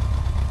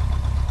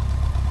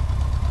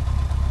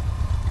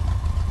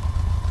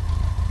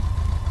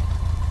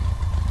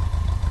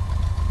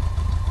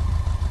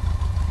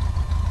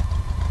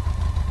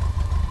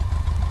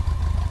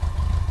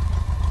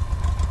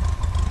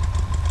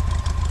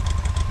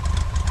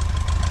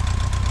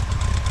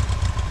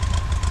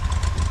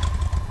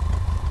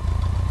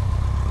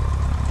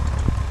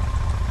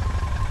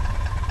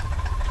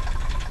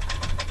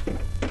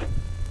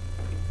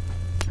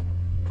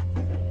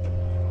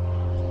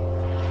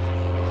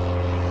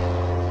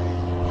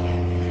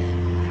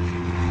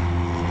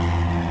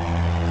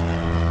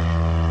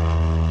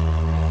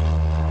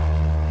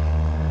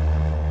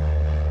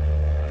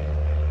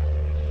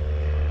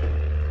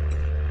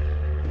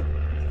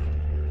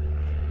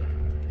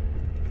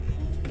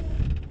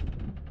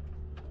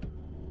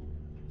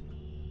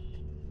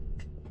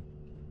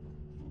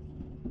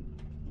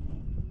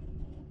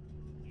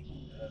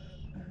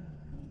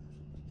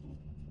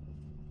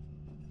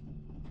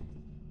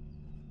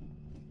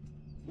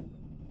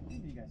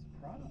 guys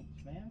props,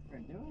 man, for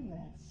doing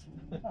this.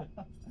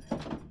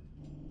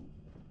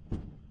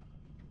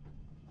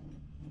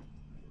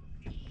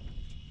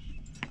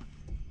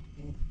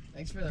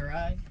 Thanks for the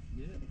ride.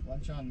 Yeah.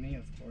 Lunch on me,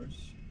 of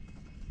course.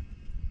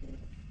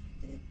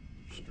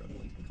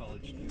 Struggling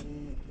college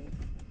student.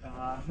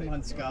 I'm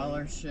on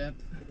scholarship.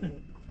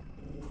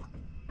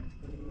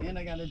 And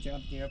I got a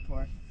job at the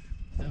airport.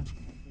 So.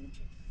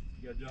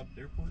 You got a job at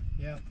the airport?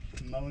 Yep,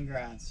 mowing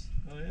grass.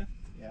 Oh yeah?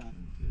 Yeah.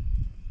 Good.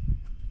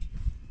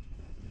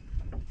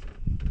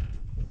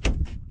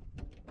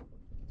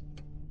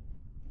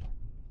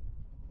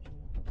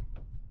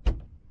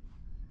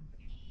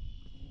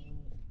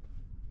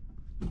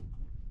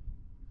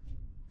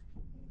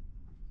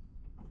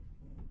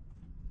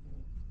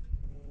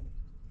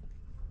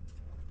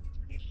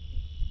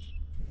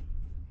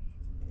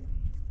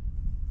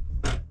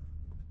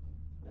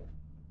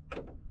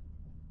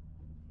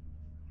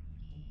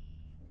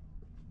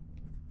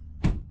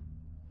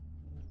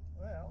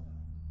 Well,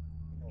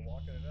 we're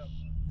walking it up.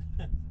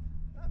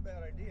 Not a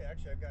bad idea.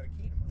 Actually, I've got a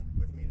key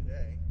with me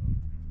today.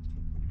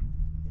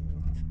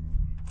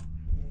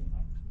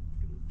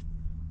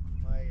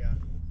 My,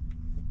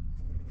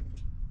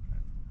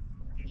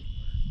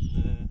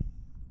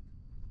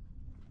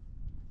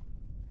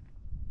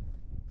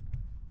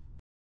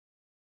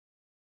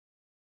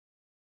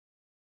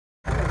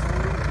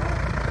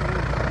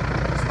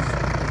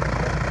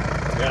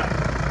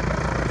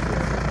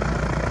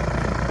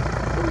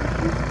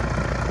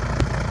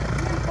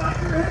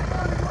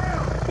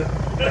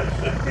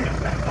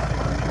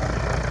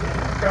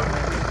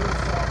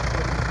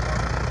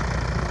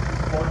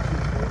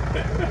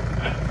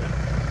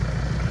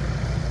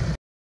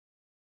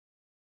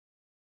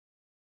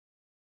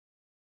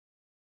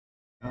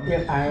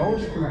 I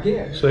always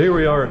forget. So here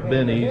we are at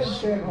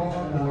Benny's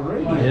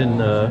in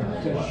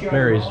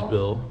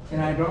Marysville,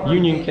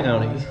 Union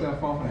County.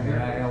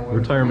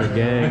 Retirement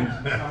gang,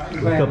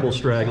 a couple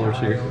stragglers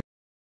here.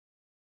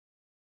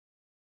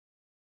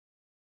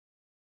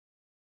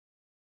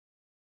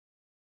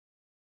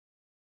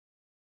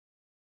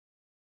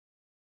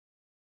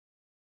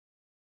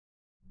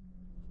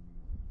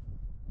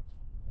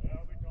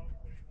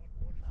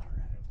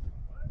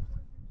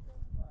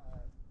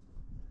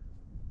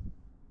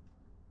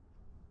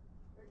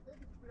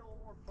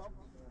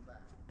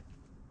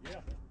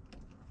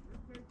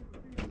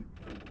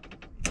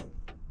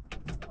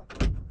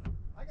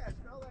 I gotta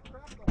smell that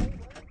crap the whole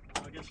way.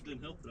 I guess it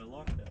didn't help that I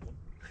locked that one.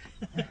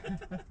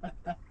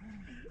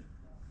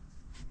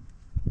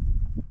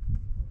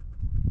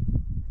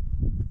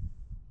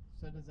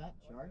 So does that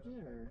charge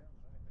it, or?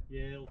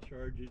 Yeah, it'll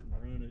charge it and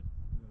run it.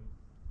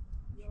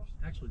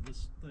 Actually,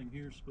 this thing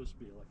here is supposed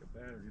to be like a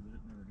battery, but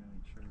it never got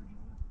any charge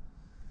on it.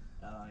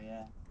 Oh,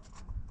 yeah.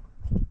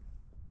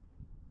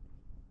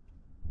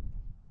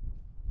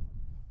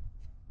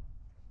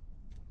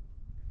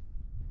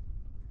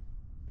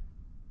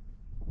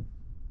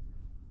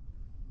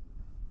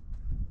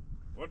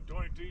 What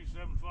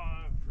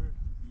 2275?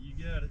 You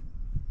got it.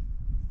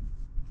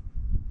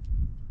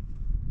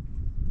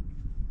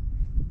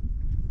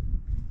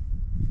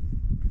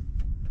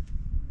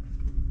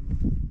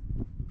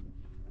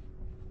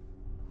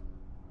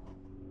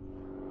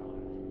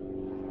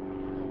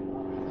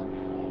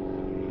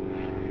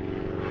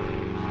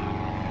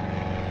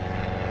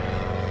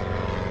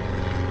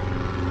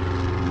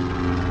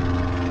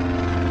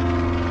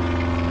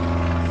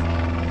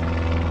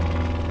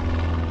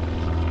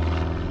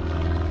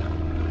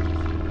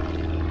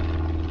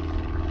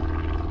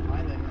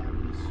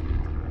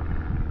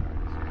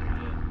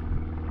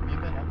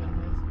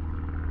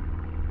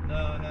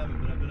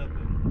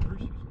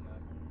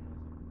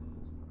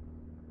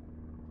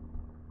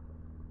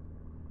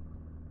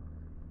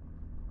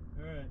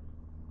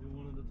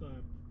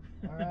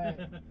 Alright.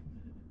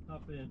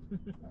 Hop in.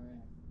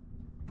 Alright.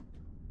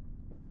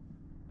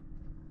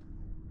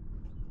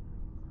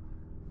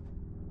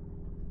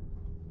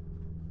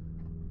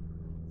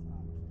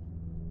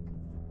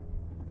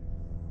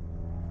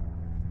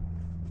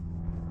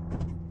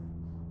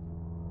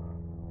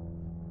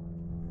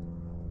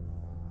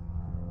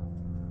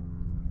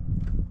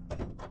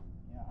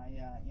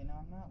 You know,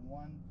 I'm not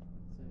one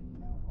to,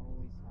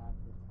 always have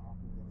the top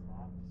of the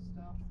top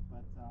stuff,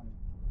 but,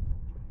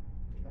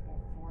 the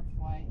whole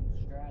 4-flight and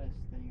Stratus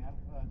thing, I've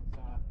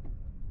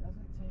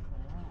doesn't take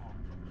long.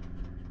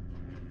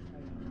 Let me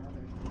tell you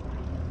another thing.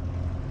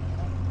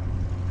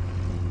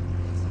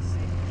 It's the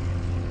same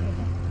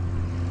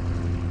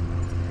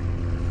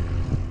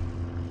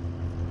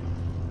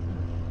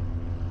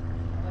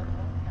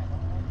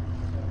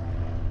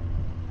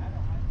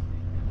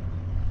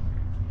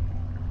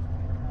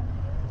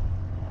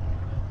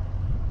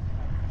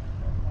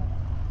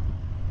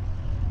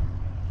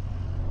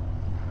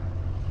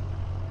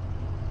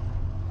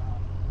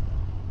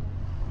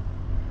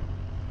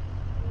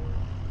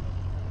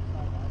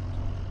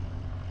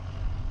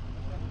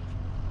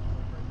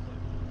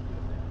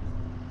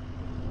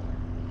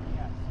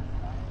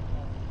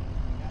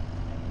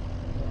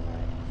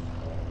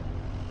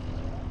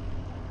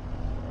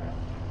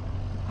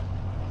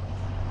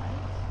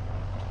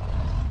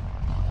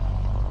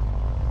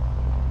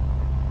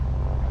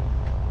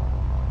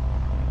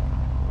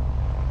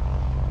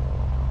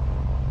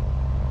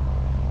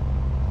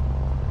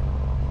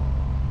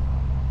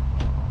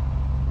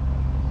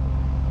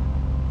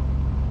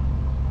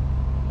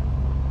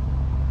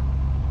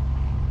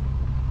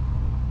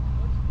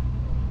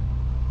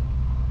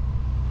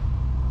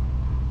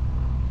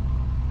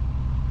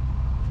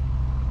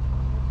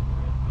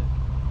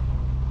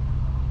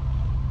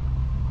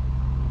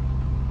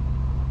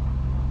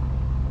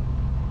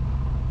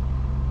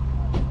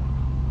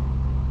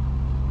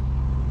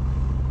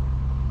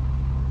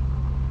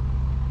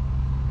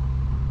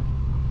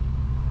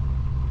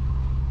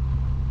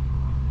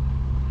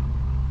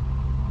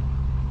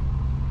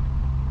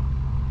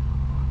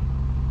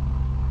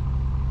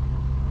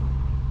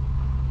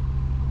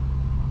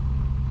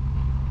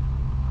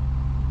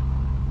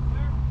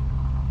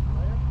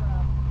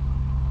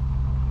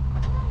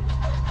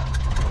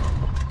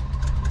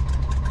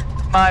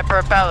my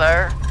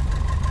propeller.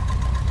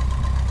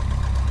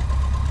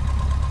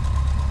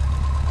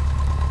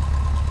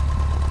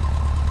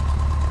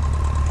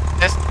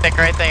 This is the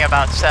great thing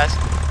about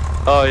Cessna.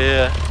 Oh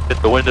yeah,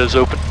 get the windows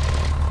open.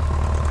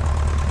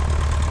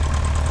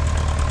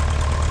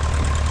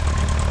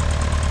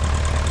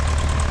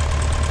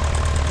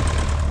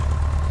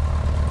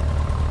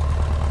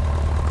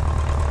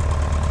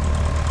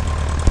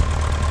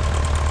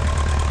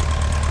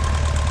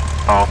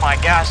 Oh my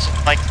gosh,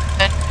 like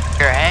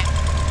your head.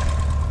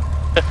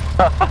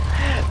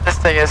 This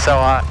thing is so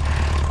hot.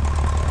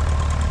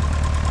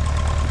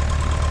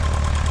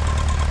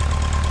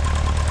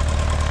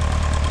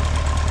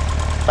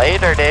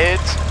 Later,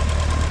 dudes.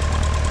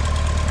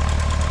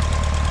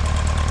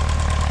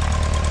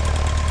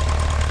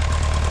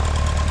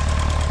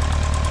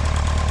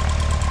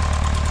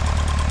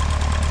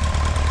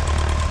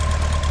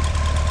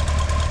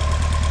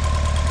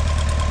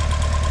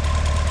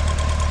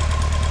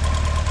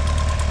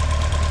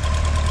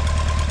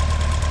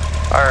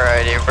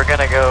 Alrighty, we're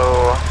gonna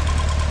go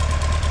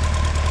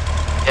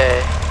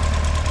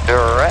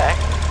direct.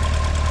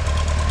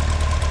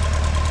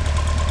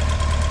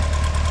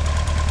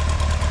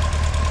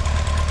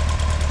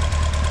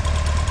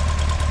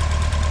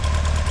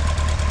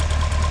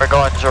 We're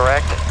going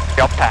direct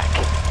jump pack.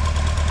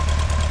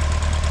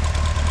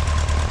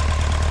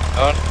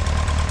 On.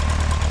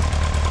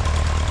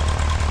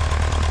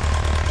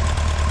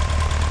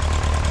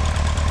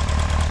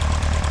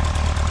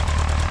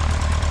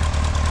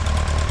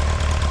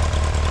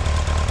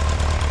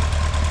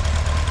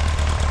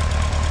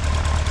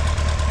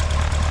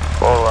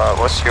 Well,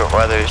 we'll see what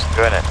weather's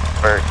doing at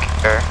work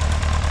here.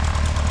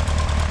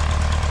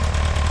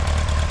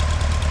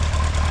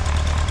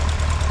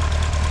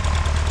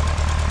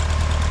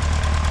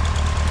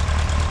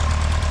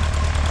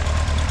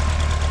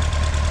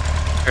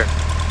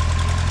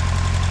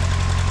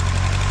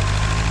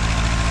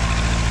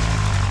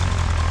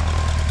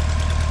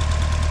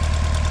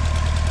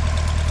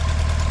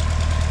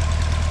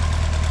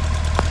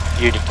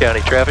 Union County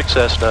traffic,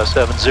 Cessna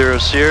 70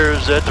 Sierra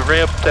is at the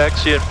ramp,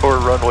 taxiing for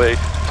runway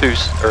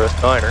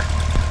 9er.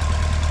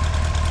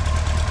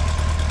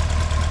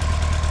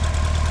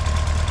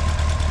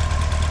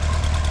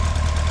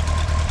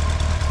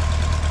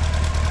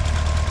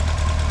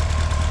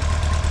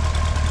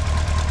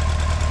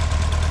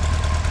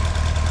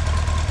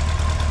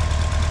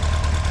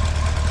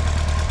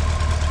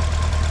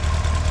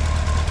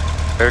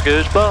 There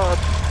goes Bob.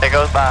 There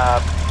goes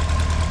Bob.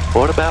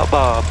 What about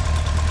Bob?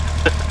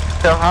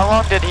 So how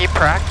long did he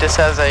practice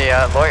as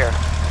a lawyer?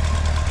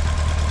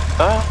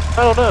 I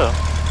don't know.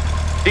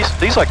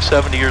 He's like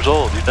 70 years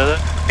old, you know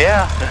that?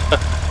 Yeah.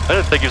 I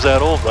didn't think he was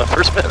that old when I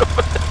first met him.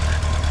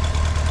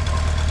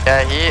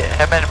 Yeah,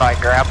 him and my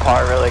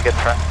grandpa are really good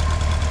friends.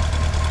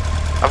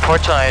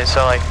 Unfortunately,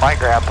 so like my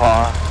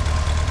grandpa,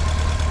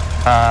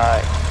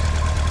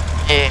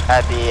 he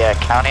had the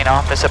accounting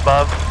office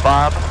above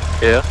Bob.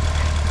 Yeah.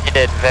 He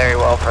did very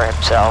well for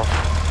himself.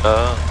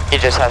 He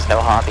just has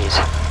no hobbies.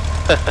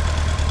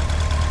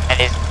 And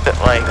he's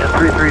like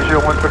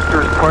 3301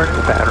 Victor's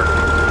parking pattern.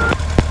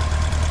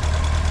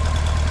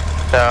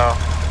 So,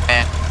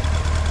 man,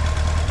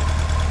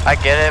 I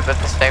get it, but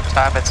at the same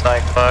time, it's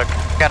like, look,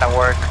 you're gonna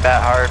work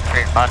that hard for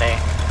your money.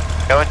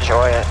 Go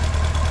enjoy it.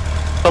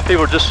 Some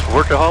people are just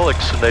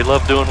workaholics and they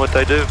love doing what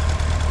they do.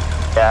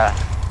 Yeah.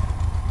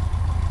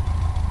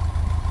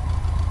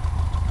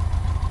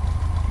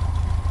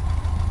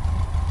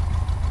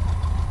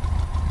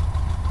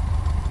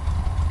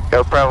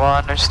 GoPro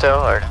on or still,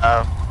 or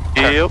no?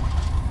 Yep.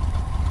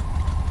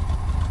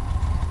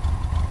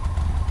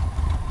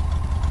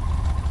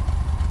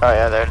 Oh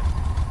yeah, there.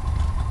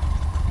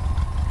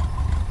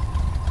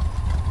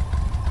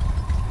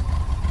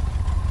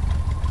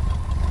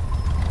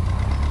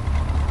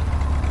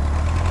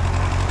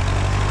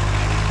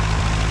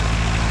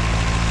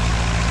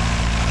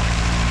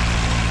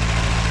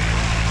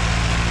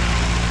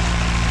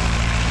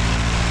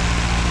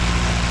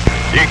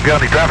 Union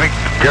County traffic,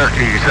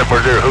 Cherokee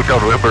 710 Hotel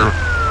November,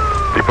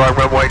 depart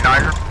runway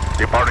 9er,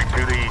 departing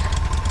to the east.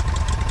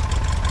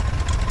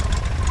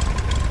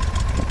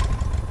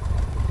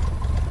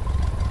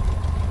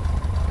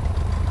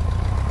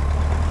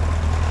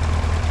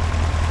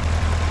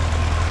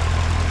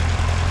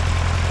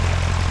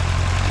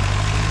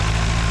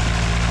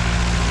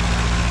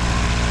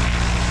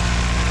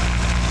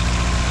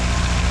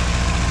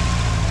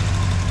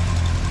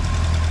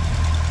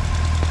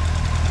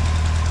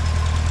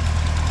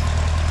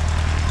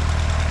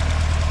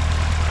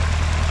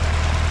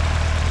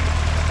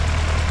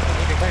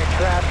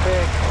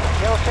 Traffic,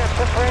 Yellow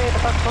Chester Parade,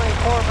 approximately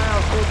 4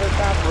 miles to the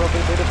south. We'll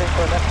be moving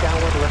for left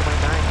downwind, runway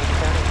 9, Union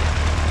County.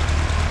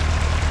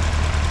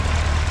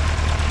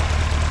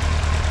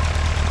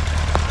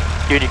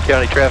 Union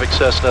County traffic,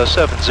 Cessna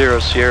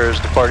 70 Sierra is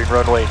departing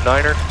runway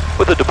 9er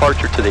with a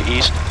departure to the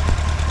east.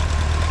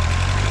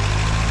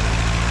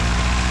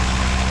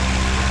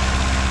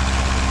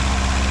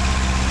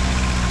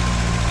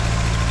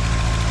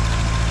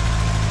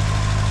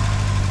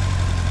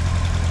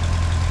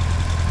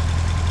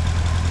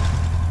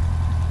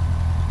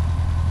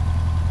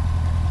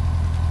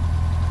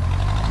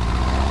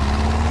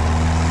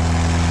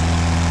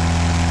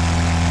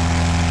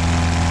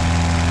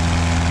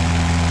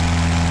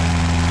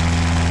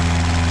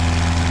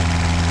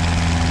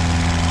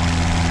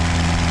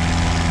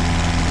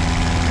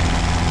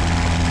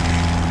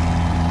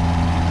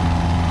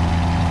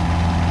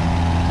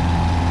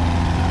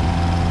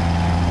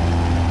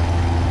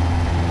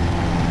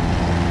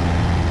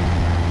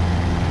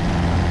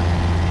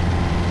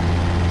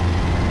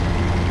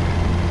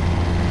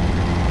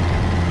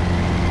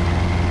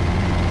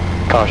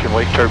 Caution,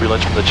 wake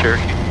turbulence from the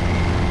Cherokee.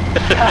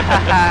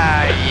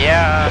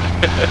 Yeah.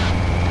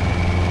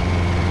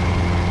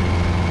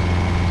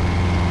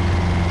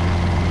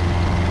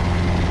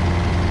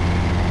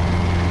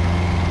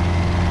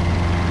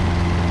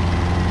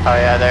 Oh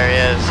yeah, there he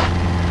is.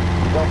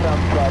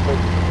 Southbound traffic.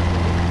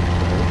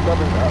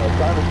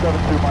 Diamond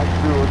 72 Mike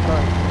 0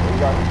 return. We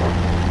got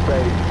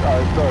say,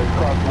 sorry,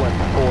 crosswind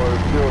for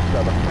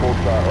 07, close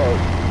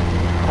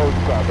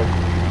traffic.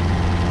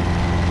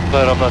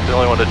 Glad I'm not the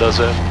only one that does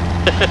that.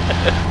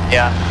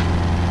 Yeah.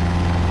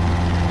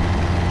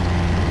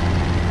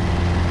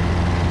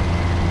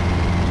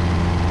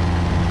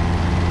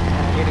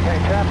 Unitary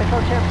traffic,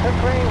 Champ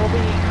Hookery will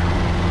be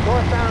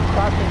northbound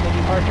crossing the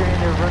departure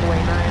into runway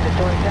 9,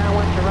 destroying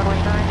downwind to runway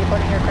 9,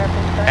 departing aircraft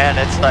inside. And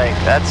it's like,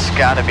 that's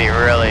gotta be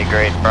really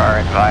great for our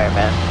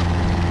environment.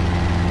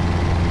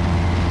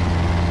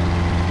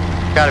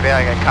 Gotta be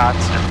like a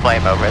constant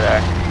flame over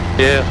there.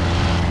 Yeah.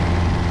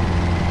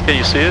 Can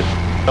you see it?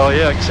 Oh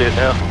yeah, I can see it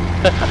now.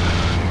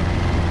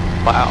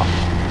 Wow.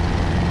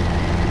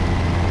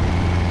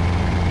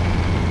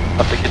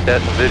 I'll have to get that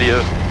in the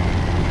video.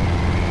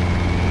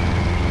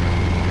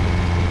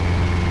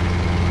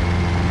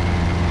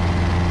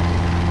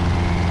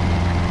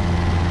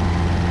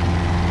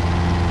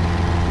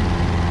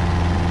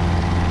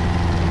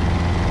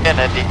 In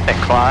a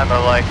decent climb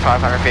of like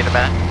 500 feet a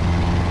minute.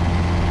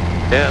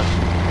 Yeah.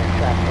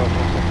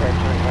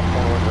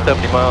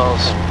 70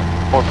 miles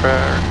more per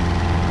hour.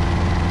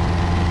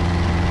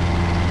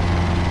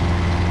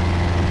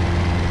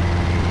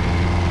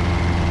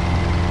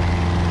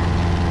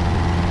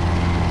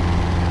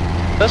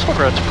 This one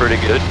runs pretty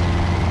good.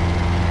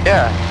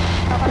 Yeah.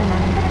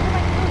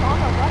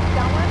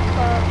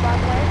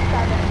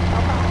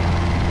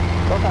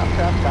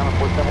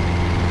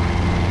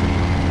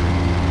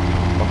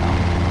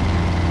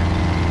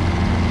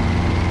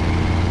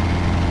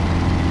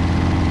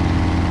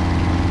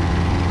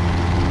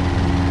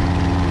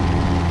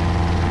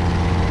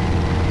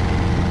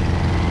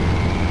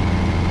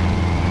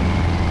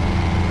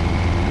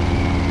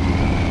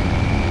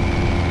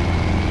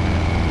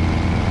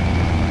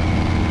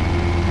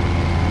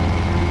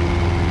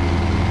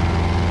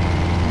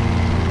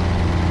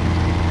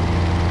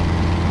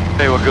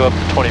 Maybe we'll go up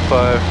to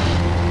 25.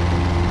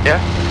 Yeah.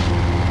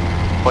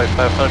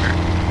 2,500,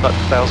 not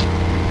 1,000.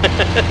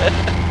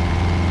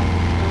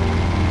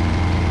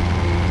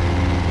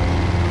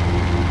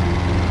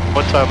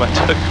 One time I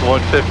took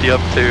 150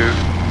 up to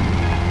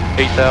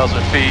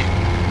 8,000 feet.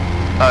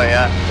 Oh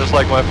yeah. It was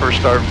like when I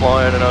first started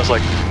flying, and I was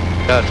like,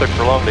 God, it took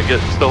so long to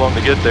get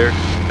there.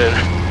 And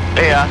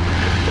Yeah.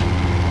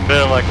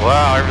 then I'm like,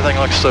 wow, everything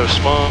looks so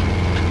small.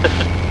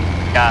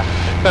 Yeah.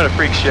 It kind of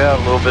freaks you out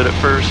a little bit at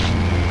first.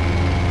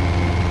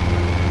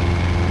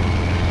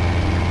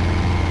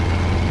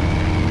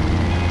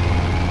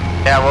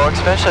 Yeah, well,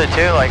 especially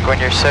too, like when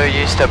you're so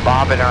used to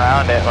bobbing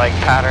around at like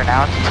pattern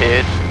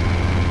altitude.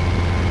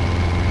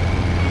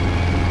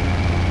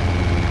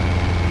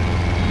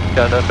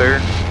 Got enough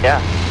air? Yeah.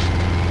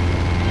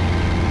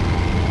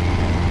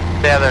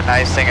 The other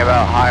nice thing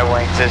about high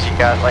wings is you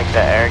got like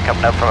the air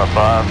coming up from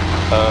above.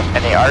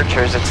 And the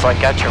Archers, it's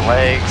like at your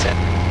legs, and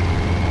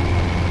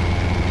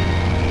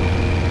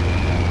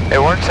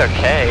it works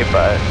okay,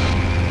 but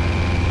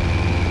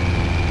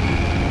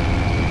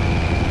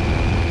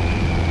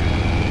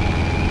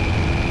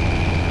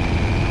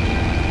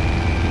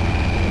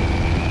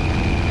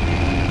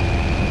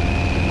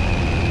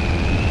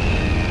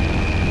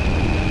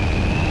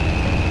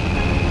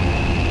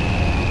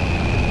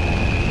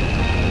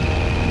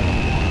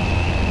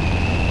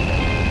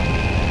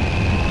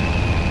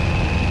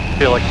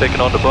Feel like taking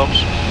on the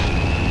bumps?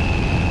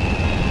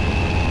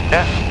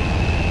 yeah.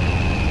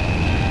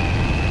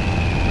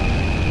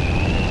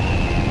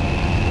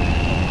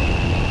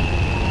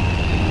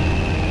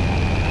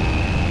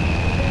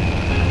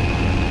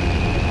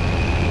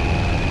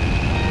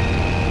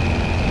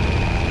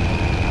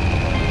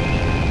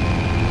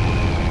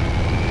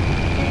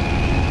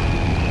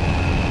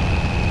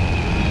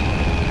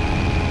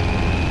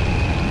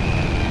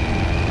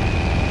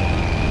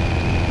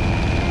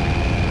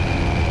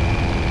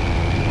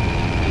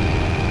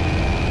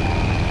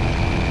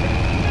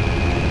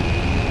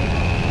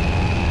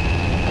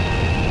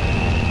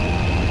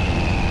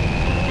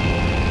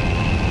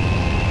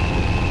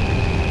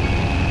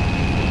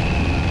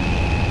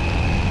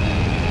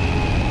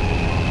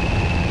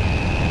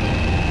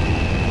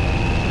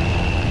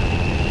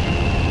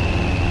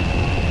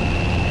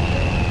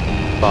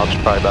 Bob's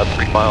probably about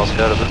 3 miles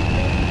ahead of it.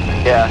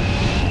 Yeah.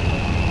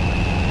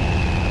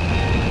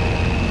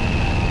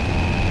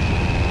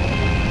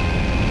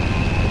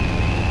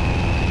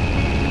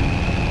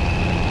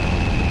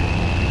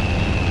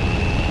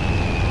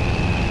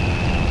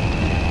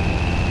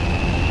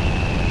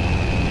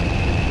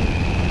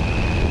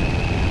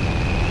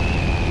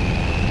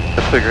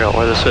 To figure out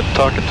why this isn't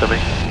talking to me.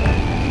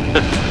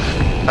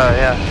 Oh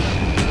yeah.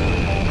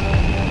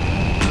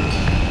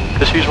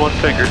 Just use one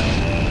finger.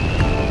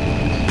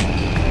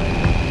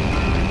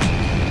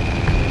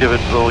 Give it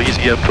little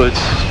easy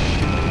inputs.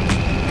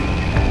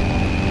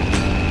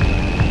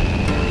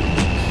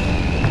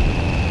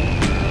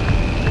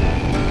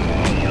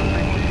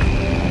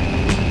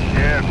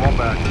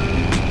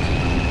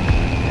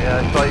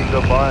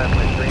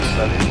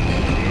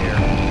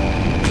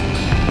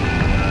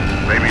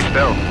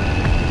 stealth.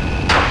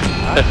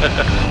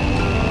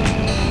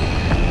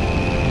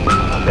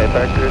 Okay,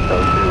 factory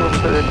so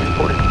 230,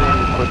 43,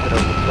 switching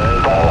over to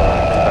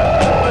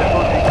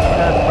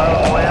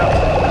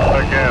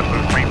I guess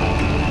there's people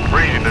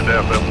freezing to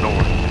death up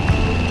north.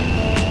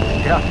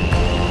 Yeah.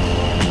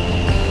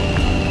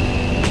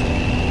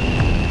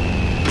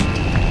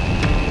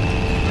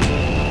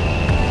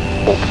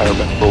 Full power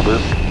back a little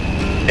bit.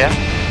 Yeah.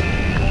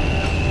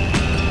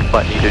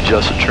 Might need to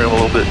adjust the trim a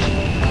little bit.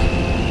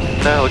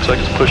 Nah, looks like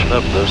it's pushing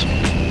up this.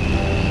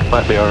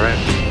 Might be alright.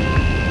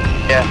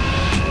 Yeah.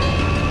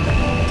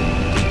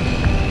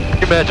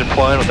 Can you imagine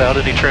flying without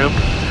any trim?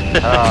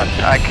 Oh,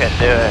 I couldn't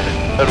do it.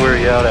 That'd wear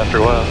you out after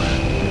a while.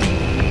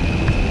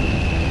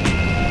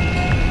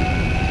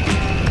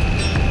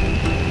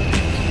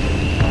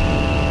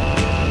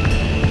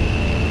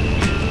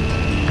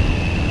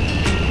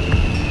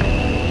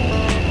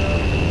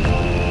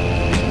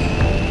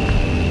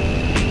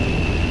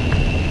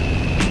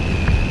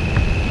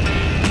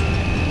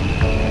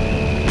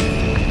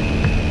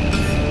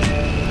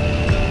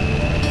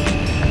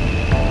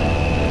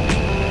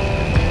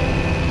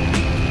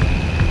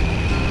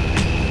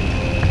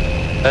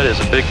 That is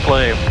a big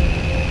flame.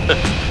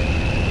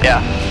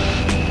 Yeah.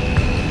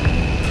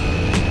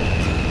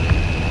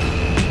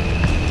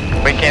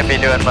 We can't be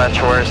doing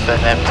much worse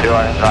than them to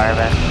our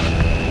environment.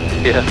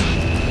 Yeah.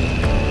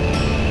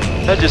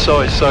 That just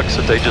always sucks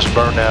that they just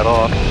burn that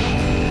off.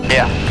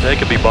 Yeah. They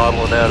could be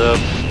bottling that up.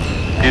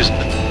 Using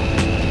it.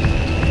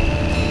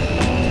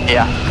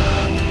 Yeah.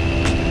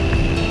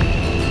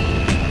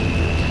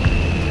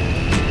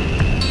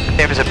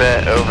 Seems a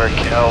bit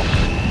overkill.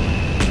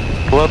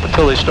 Well, up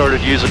until they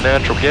started using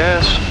natural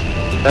gas,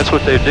 that's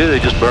what they do. They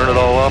just burn it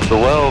all off the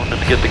well and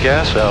to get the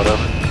gas out of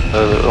it,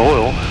 the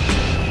oil.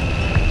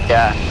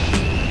 Yeah.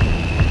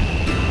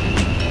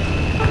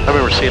 I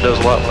remember seeing those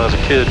a lot when I was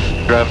a kid,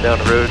 driving down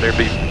the road, and there'd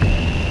be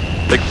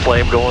a big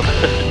flame going.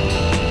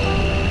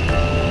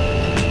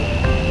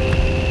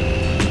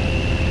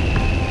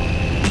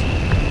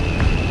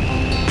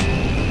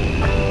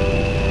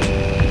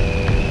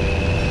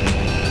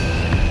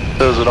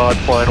 So is it odd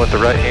flying with the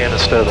right hand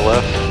instead of the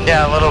left?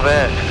 Yeah, a little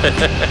bit.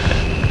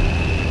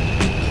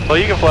 Well,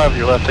 you can fly with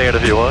your left hand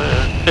if you want.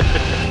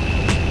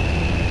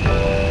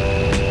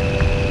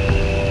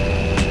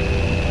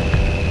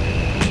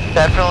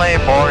 Definitely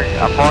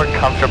I'm more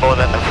comfortable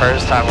than the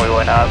first time we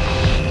went up.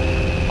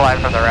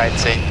 Flying from the right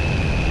seat.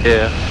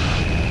 Yeah.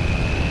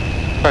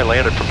 Probably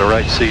landed from the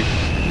right seat.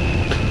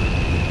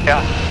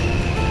 Yeah.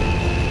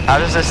 How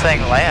does this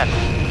thing land?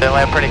 Did it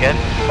land pretty good?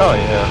 Oh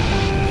yeah.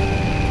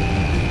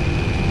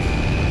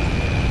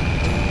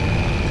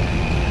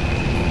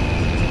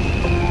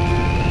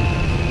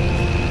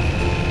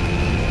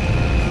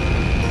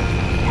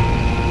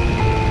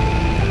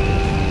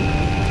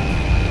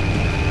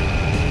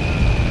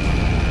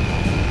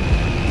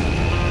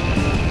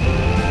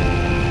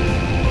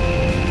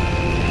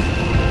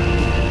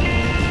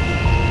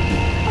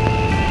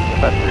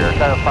 Passenger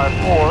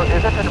 754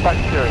 is entered back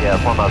to Syria,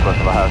 4 miles west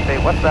of Ohio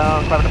State,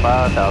 westbound, climbing to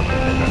 5,000.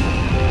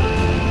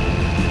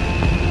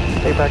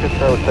 Hey, package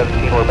show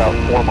 17, we're about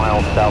 4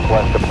 miles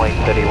southwest of Plain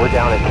City. We're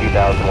down at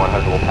 2,100,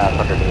 we'll pass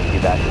underneath you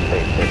back to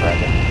space. Hey,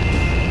 package.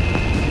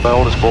 My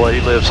oldest boy,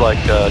 he lives like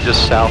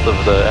just south of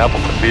the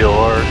Appleton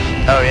VOR.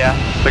 Oh yeah?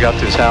 I got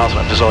to his house and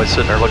I'm just always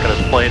sitting there looking at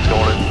the planes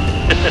going in.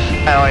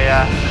 Oh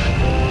yeah.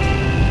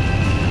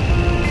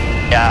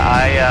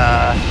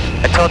 Yeah,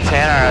 I told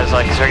Tanner, I was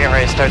like, 'cause we're getting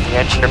ready to start the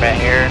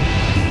instrument here,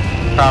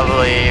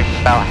 probably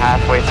about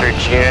halfway through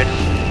June.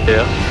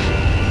 Yeah.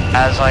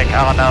 I was like,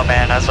 I don't know,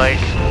 man. I was like,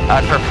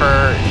 I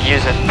prefer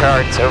using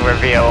charts over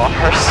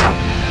VORs.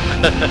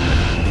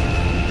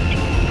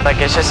 Like,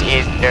 it's just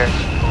easier.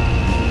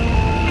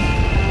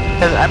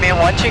 'Cause, I mean,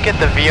 once you get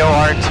the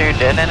VOR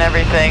tuned in and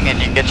everything,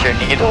 and you get your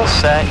needles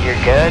set,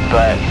 you're good,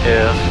 but...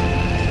 Yeah.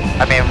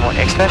 I mean,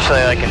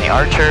 especially like in the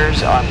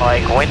Archers, on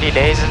like windy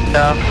days and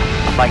stuff,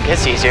 like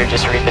it's easier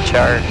just read the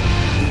chart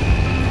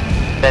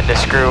than to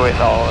screw with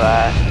all of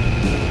that.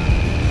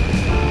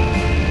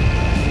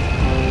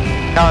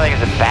 I don't think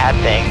it's a bad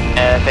thing,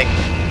 and I think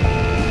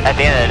at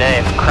the end of the day,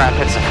 if crap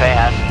hits the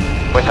fan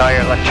with all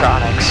your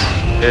electronics.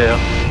 Yeah.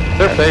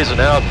 They're phasing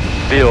out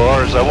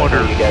VORs. I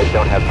wonder. You guys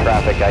don't have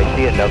traffic. I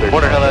see another.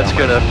 Wonder how that's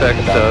going to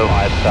affect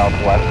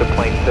southwest of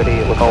Plain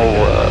City. It looks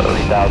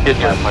like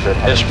getting your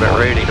instrument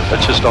rating. If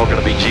it's just all going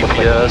to be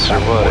GPS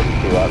or what?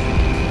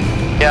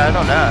 Yeah, I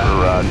don't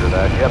know. Roger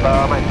that. Yep.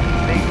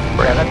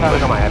 Yeah, that's not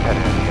on my iPad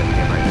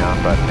right now,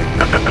 but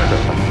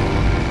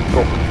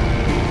cool.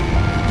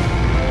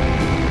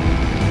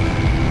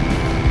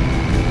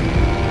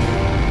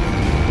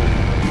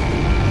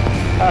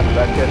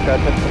 Back to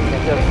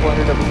just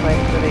 400 of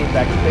Plain City,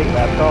 back to State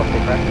Lab, call, stay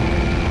correct.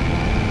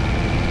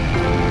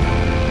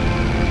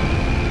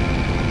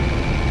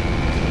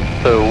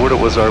 So what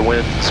was our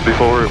winds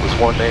before? It was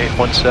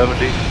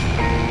 170?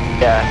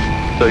 Yeah.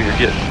 So you're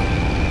getting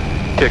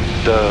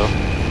kicked,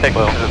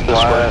 well,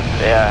 this way.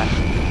 Yeah.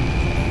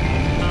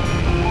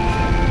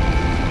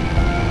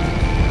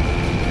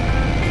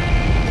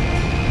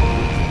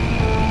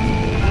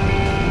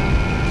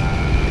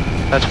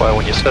 That's why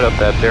when you set up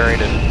that bearing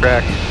and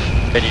track,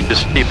 and you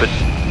just keep it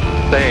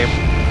same,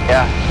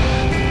 Yeah.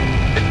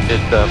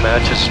 it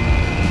matches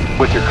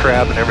with your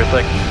crab and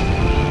everything.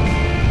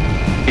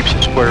 Keeps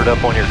you squared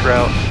up on your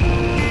trout.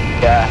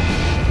 Yeah.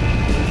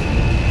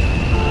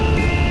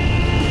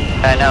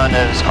 I know in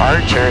those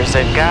archers,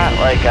 they've got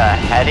like a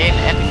heading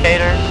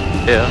indicator.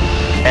 Yeah.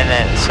 And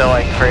then, so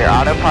like for your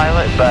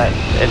autopilot, but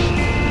it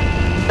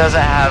doesn't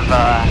have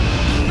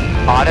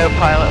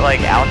autopilot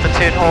like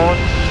altitude hold.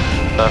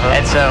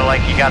 And so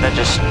like you gotta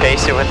just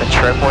base it with a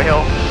trip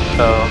wheel.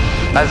 Oh.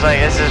 I was like,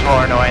 this is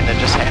more annoying than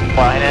just hand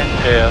flying it.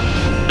 Yeah.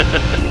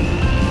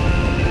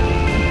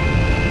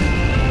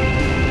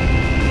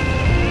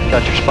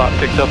 Got your spot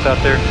picked up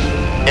out there?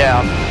 Yeah,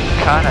 I'm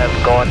kind of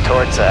going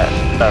towards the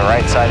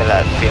right side of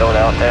that field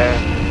out there.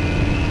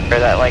 Or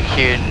that like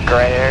huge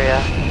gray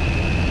area.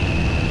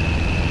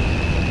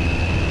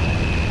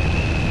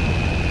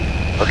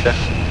 Okay.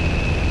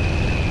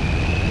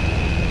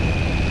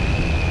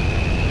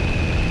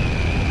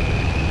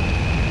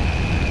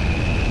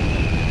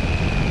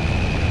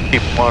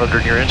 Keep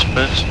monitoring your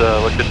instruments,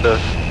 look at the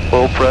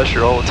oil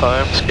pressure all the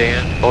time,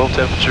 scan oil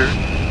temperature,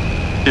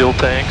 fuel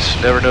tanks,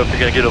 never know if you're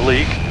going to get a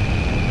leak.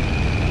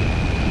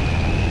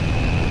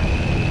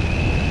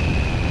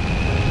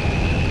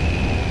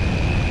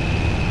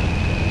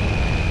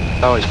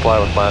 I always fly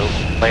with my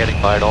landing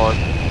light on,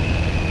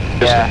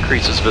 just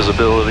increases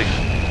visibility.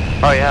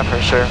 Oh yeah,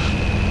 for sure.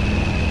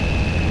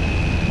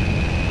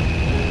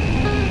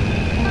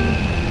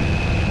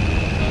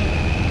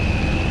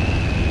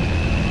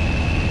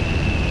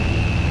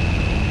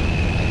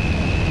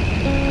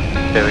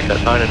 Okay, we got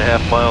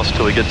 9.5 miles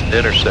till we get to the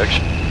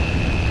intersection.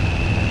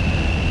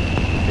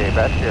 Okay,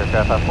 back here,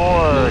 Aircraft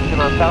 4, 2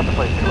 miles south of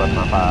place, left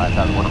on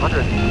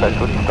 5,100.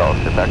 Specialist installed,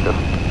 sit back up.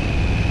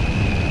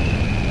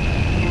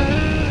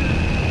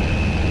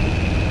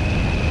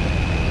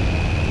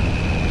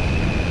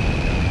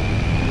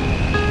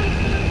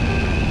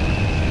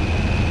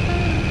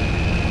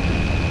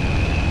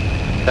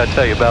 Did I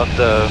tell you about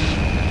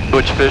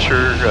Butch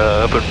Fisher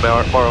up in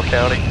Morrow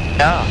County?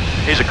 Yeah.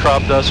 He's a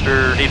crop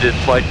duster. He did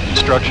flight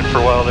instruction for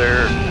a while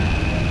there.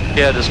 He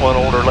had this one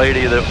older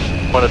lady that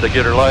wanted to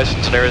get her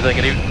license and everything,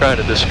 and he was trying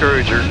to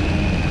discourage her.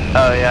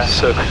 Oh yeah.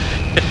 So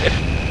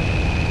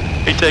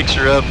he takes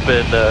her up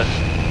and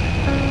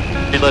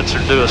he lets her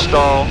do a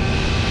stall.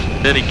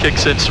 Then he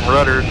kicks in some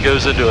rudder and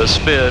goes into a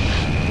spin.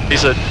 He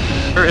said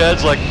her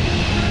head's like,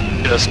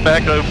 you know,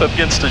 smacking up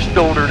against his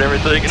shoulder and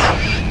everything.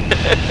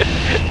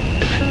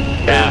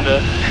 And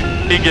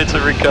he gets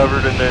it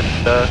recovered, and then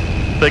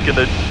thinking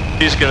that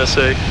he's going to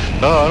say,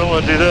 "Oh, I don't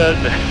want to do that."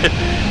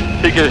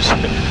 He goes,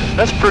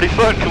 "That's pretty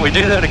fun. Can we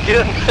do that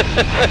again?"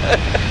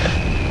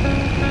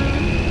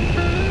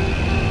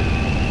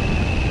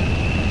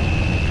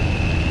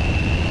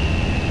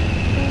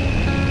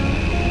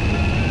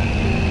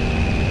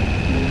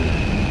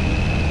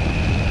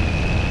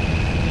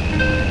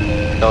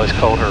 I always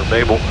called her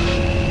Mabel.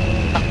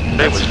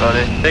 That's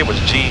funny. Name was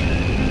Jean.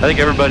 I think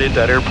everybody at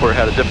that airport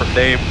had a different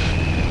name,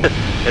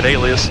 an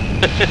alias.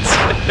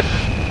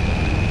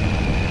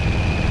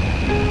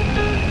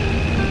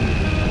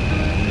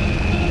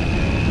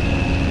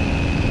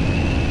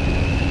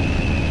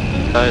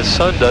 His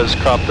son does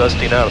crop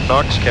dusting out of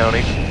Knox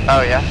County.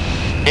 Oh yeah.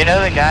 You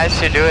know the guys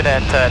who do it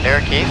at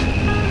Newark Heath?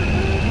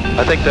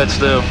 I think that's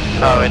them.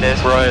 Oh, it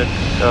is? Brian.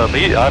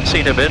 I've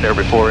seen him in there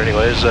before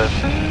anyways.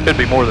 Could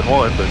be more than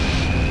one, but...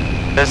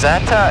 Does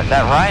that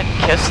Ryan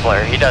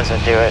Kistler, he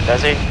doesn't do it,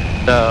 does he?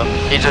 No.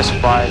 He just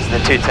flies the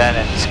 210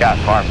 in Scott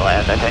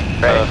Farmland, I think,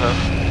 right?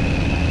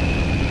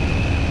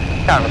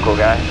 Kind of a cool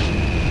guy.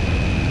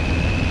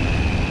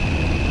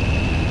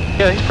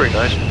 Yeah, he's pretty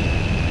nice.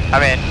 I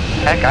mean,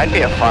 heck, I'd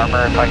be a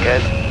farmer if I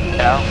could, you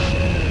know?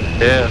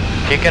 Yeah.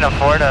 If you can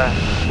afford a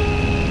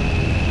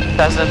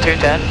Cessna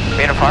 210,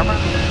 being a farmer?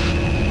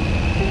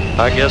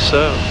 I guess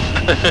so.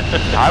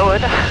 I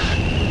would.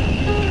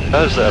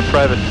 There's a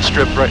private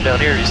strip right down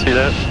here, you see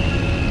that?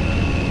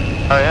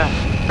 Oh yeah.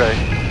 Right.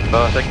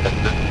 Well, I think that's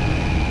it.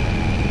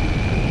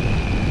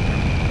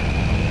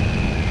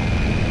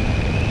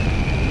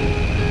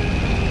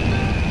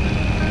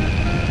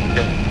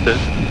 Yeah, that's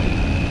it.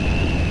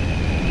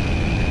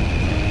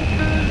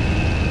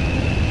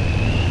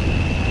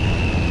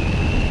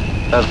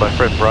 That was my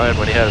friend Brian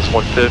when he had his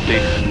 150.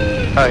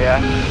 Oh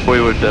yeah. We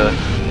would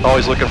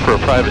always looking for a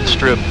private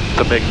strip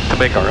to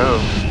make our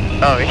own.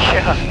 Oh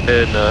yeah.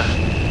 And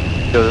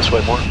go this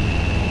way more.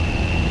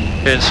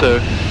 And so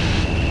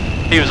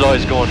he was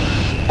always going,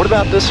 "What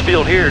about this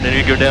field here?" And then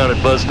he'd go down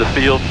and buzz the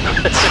field.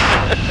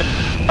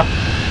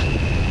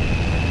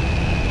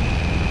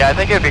 Yeah, I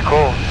think it'd be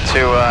cool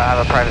to have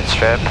a private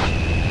strip.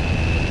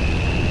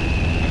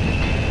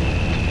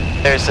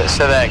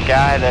 So that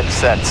guy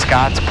that's that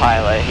Scott's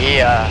pilot,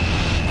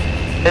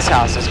 his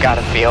house has got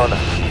a field.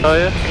 Oh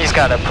yeah? He's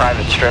got a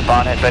private strip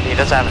on it, but he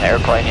doesn't have an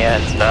airplane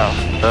yet, so.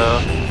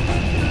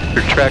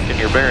 You're tracking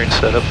your bearings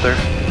set up there?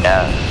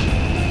 Yeah.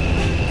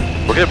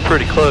 We're getting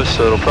pretty close,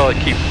 so it'll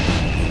probably keep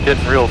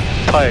getting real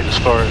tight as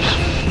far as...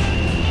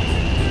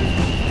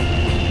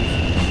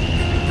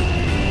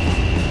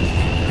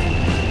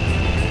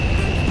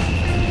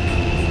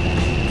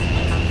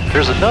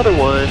 There's another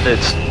one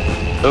that's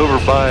over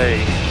by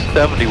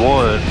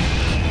 71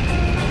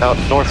 out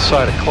north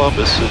side of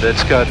Columbus, and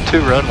it's got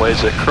 2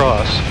 runways that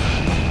cross.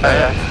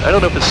 I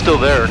don't know if it's still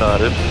there or not.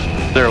 It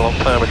was there a long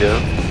time ago.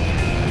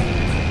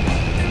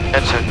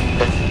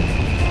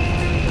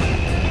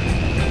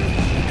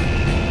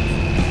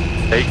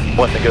 Hey,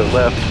 wanting to go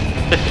left.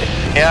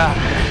 Yeah.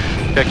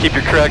 Gotta keep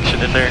your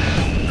correction in there.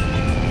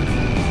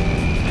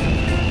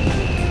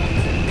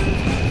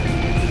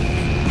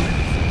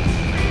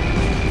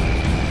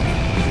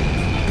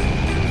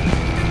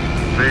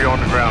 See you on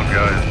the ground,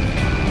 guys.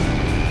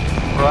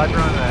 Roger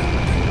on that.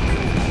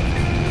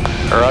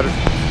 Roger.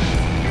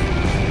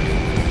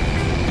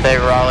 Say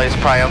Raleigh's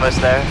probably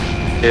almost there.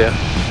 Yeah.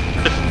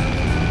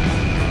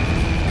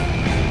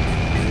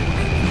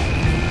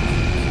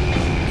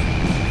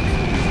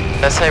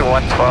 Let's say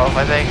 112,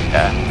 I think.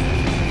 Yeah.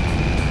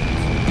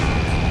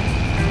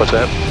 What's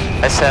that?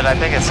 I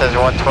think it says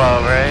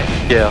 112, right?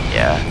 Yeah.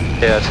 Yeah.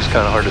 Yeah, it's just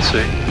kind of hard to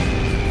see.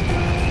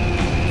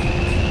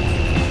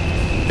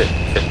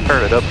 It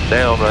turn it up and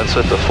down, but it's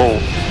at the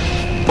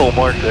full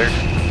mark there.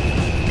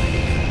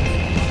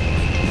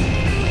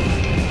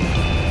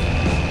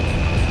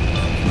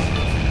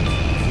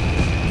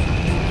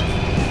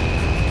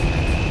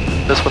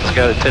 This one's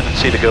got a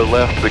tendency to go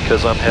left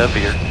because I'm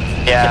heavier.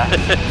 Yeah.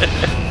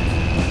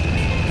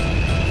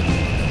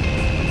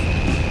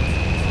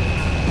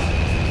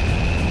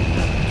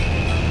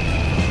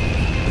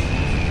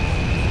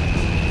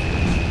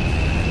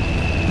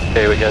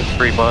 Okay, we got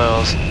 3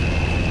 miles.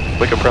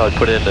 We could probably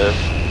put in the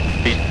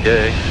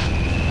PTA.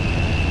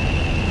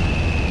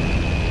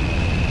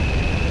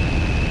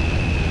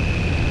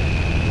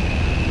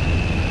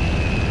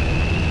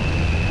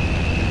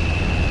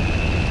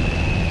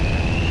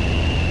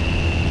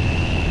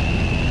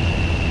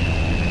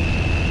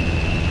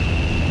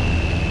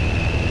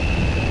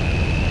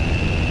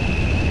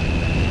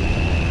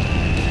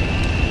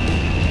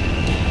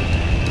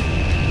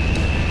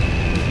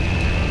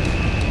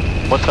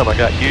 One time I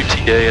got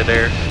UTA in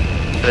there,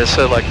 and it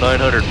said like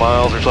 900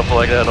 miles or something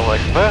like that. I'm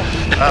like, ah.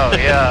 Oh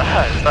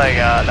yeah, it's like,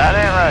 that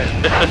ain't right.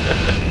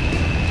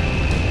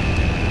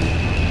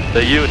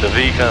 The U and the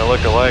V kind of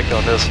look alike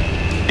on this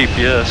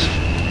GPS.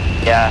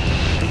 Yeah.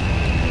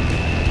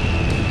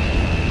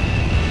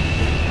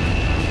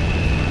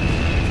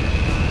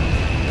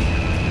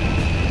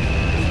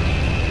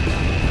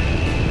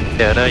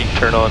 Yeah, now you can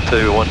turn on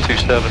to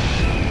 127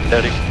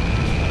 heading.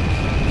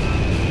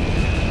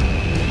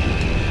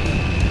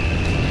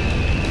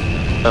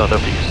 I don't know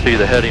if you can see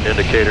the heading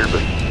indicator,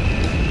 but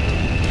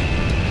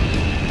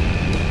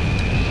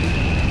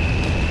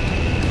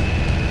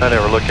I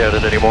never look at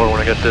it anymore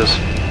when I get this.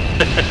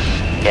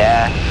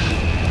 Yeah.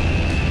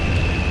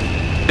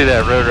 See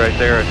that road right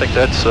there? I think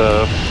that's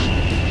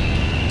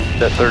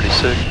that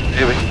 36,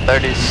 maybe.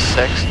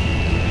 36.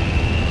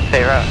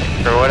 Hey, or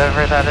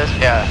whatever that is.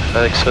 Yeah.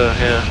 I think so.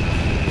 Yeah.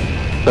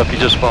 So if you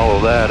just follow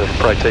that, it'll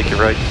probably take you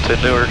right to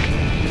Newark.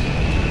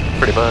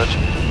 Pretty much.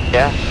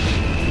 Yeah.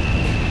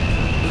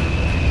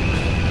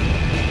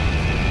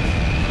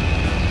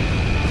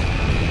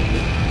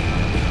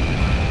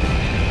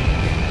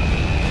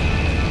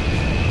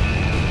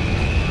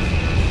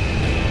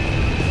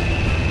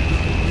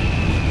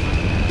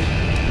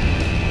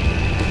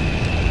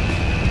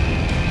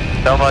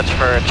 So much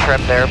for a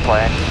trimmed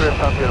airplane. Chris,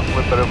 I'm gonna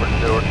flip it over to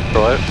Newark.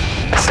 What?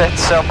 I said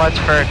so much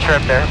for a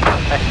trimmed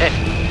airplane.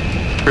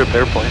 Trimmed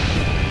airplane.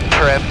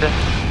 Trimmed.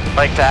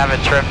 Like to have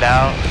it trimmed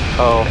out.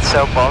 Oh. It's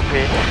so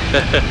bumpy.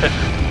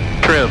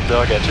 Trimmed,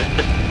 I got you.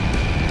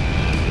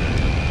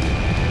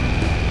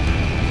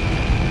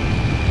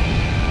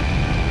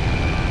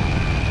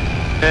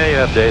 Yeah, you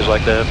have days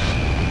like that.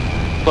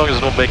 As long as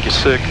it don't make you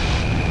sick.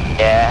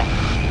 Yeah.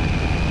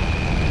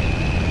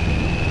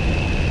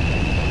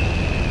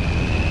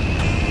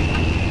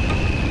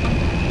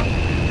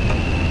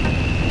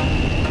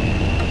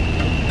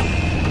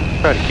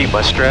 Try to keep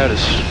my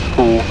Stratus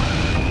cool.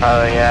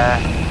 Oh yeah.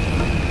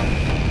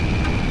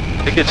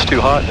 It gets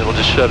too hot and it'll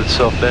just shut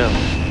itself down.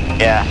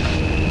 Yeah.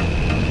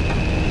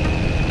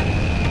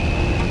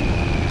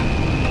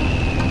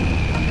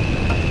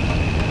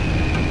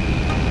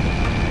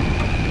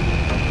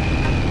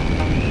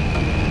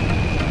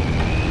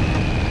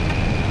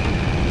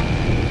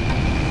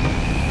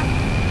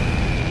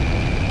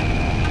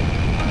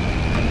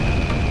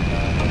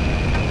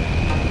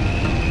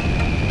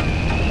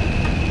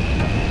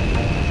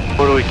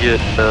 What do we get?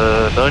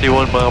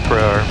 91 mile per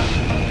hour.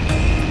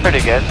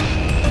 Pretty good.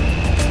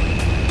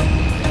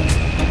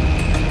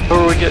 What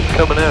are we getting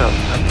coming out?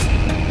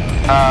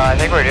 I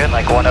think we're doing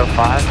like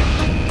 105.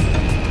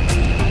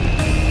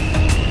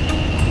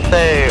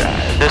 Say,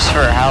 just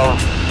for how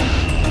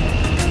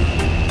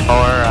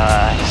more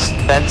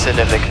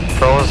sensitive the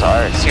controls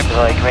are, it seems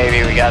like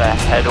maybe we got a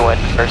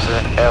headwind versus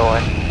a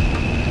tailwind.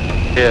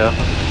 Yeah.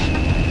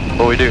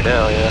 Well, we do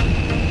now, yeah.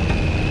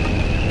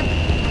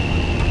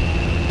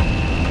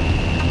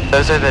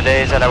 Those are the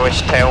days that I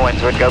wish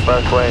tailwinds would go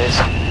both ways.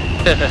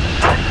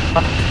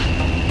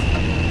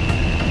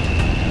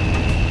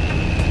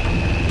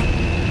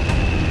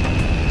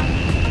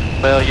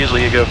 Well,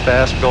 usually you go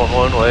fast going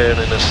one way and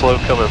then it's slow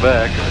coming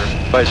back,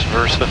 or vice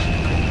versa.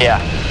 Yeah.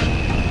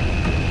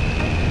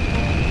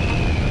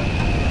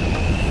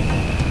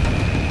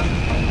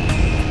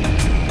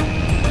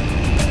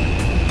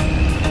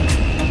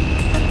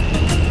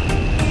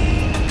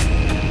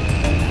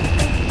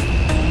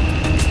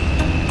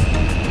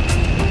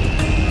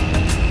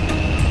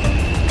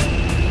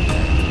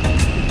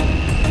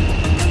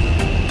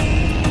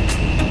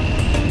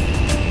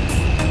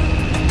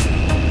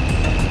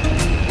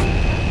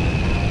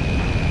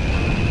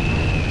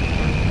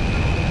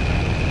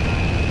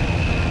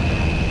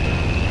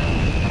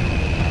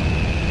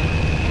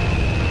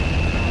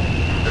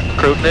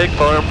 Croton Egg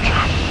Farm.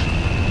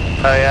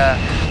 Oh yeah.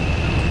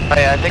 Oh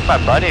yeah, I think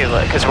my buddy,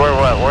 cause we're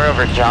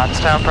over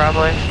Johnstown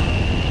probably?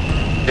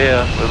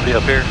 Yeah, we'll be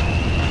up here.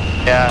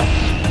 Yeah.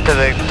 Cause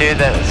the dude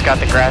that's got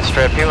the grass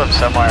strip, he lives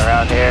somewhere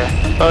around here.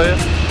 Oh yeah?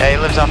 Yeah, he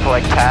lives off of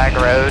like Tag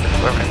Road,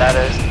 wherever that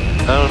is.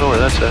 I don't know where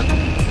that's at.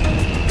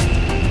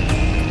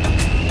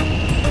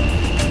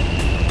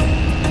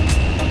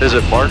 Is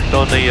it marked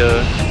on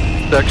the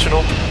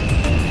sectional?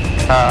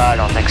 I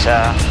don't think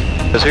so.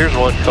 Cause here's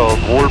one called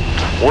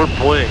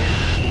Warped Wing.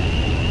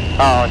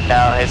 Oh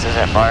no, his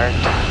isn't marked.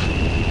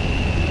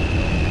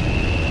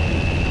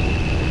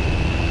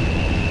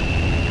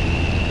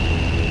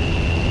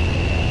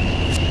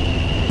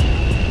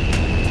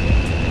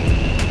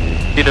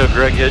 You know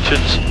Greg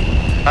Hitchens?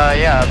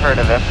 Yeah, I've heard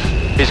of him.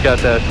 He's got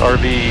that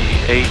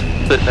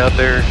RV8 sitting out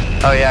there.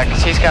 Oh yeah,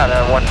 cause he's got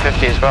a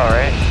 150 as well,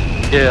 right?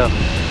 Yeah.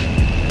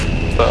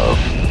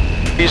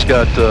 He's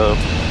got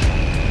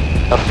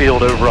a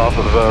field over off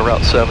of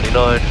Route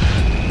 79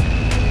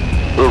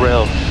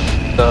 around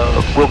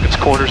Wilkins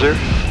Corners there.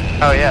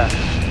 Oh yeah.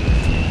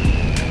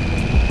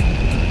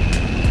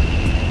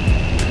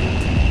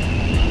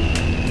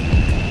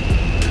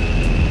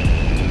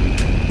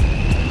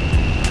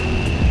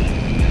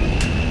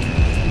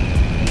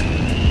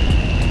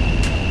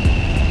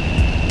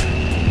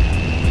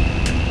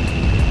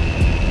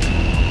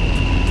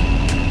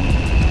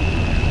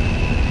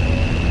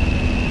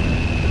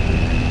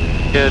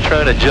 Yeah,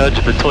 trying to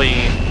judge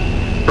between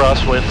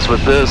crosswinds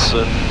with this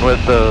and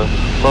with the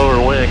lower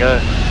wing,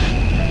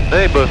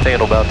 they both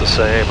handle about the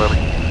same. I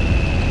mean,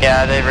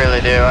 yeah, they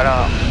really do.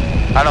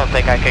 I don't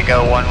think I could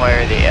go one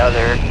way or the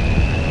other.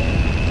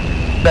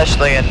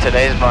 Especially in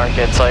today's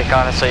markets, like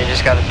honestly, you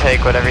just gotta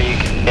take whatever you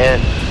can get.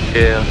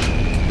 Yeah.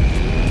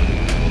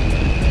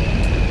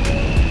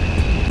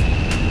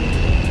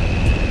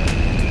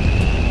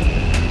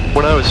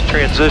 When I was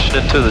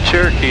transitioning to the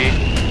Cherokee,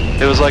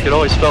 it was like it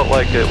always felt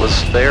like the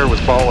air was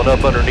falling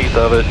up underneath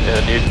of it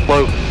and you'd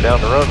float down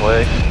the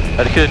runway.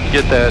 I couldn't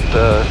get that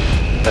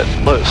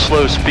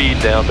slow speed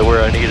down to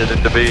where I needed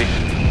it to be.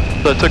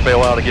 So it took me a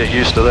while to get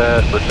used to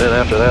that, but then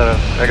after that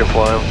I could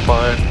fly them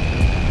fine.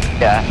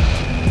 Yeah.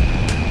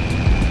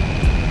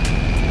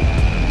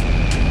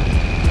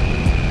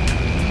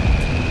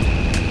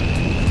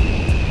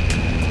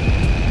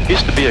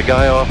 Used to be a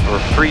guy off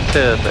of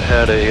 310 that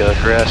had a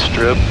grass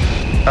strip.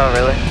 Oh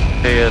really?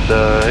 And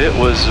it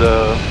was,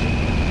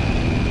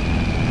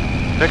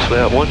 actually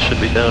that one should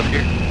be down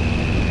here.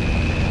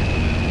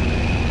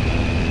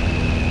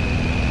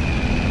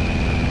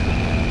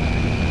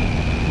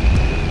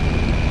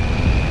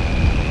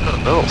 I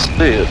don't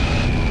see it.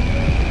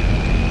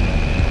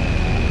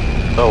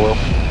 Oh well.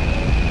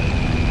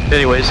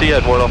 Anyways, he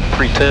had one off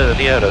 310 and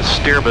he had a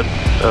Stearman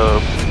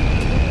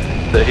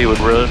that he would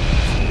run.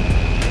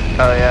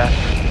 Oh yeah.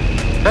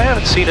 I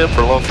haven't seen him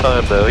for a long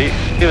time though.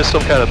 He was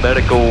some kind of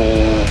medical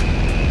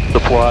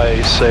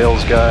supply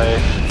sales guy.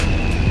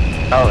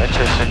 Oh,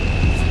 interesting.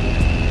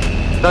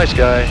 Nice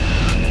guy.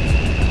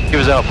 He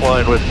was out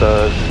flying with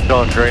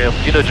John Graham.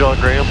 You know John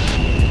Graham?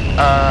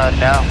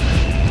 No.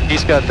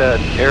 He's got that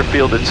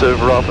airfield that's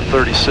over off of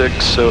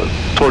 36, so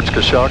towards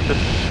Coshocton.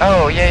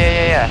 Oh,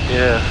 yeah.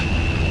 Yeah.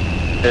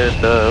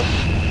 And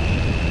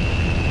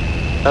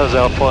I was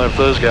out flying with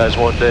those guys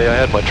one day. I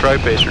had my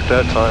tri-pacer at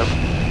that time.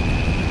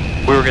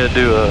 We were going to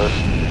do a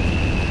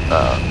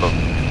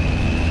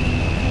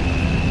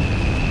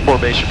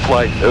formation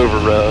flight over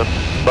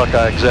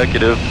Buckeye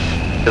Executive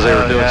because they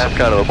were doing some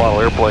kind of a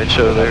model airplane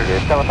show there.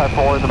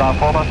 754 is about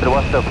 4 miles to the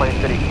west of Plain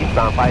City,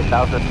 eastbound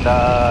 5,000,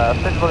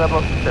 physical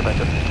level,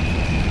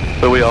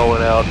 But we all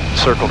went out and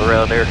circled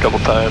around there a couple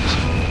times.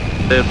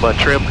 Then my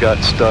trim got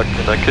stuck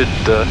and I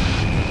couldn't,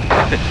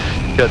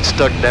 got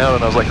stuck down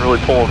and I was like really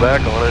pulling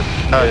back on it.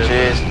 Oh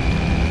jeez.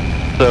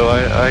 So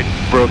I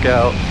broke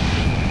out.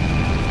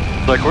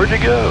 Like, where'd you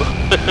go?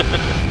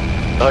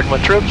 Like my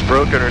trim's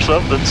broken or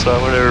something, so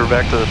I went over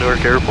back to the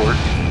Newark airport.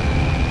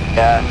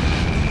 Yeah.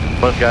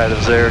 One guy that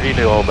was there, he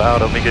knew all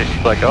about him. He's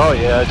like, oh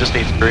yeah, it just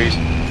needs grease.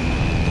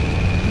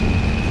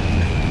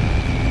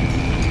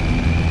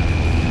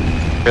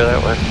 Go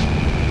that way.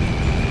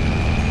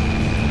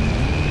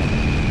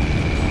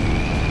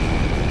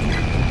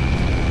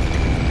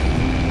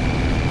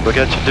 We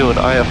got you doing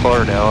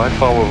IFR now. I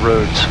follow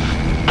roads.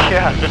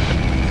 Yeah.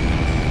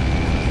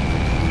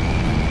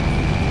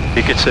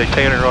 You could say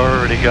Tanner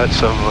already got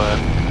some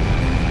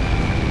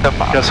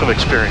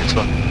experience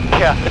on.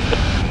 Yeah.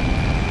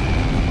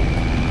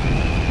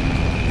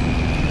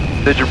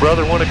 Did your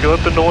brother want to go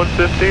up into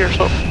 150 or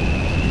something?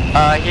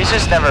 He's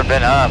just never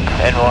been up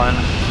in one.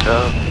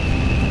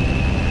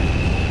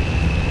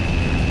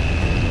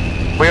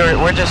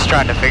 We're just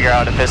trying to figure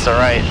out if it's the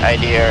right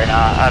idea or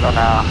not. I don't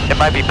know. It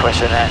might be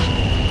pushing it.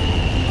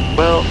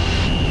 Well,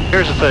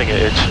 here's the thing.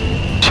 It's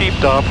cheap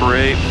to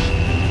operate.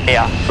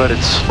 Yeah. But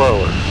it's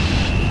slower.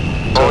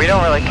 Well, we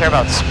don't really care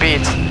about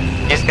speeds.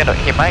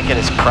 He might get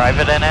his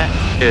private in it.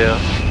 Yeah.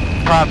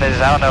 Problem is,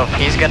 I don't know if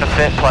he's gonna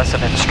fit plus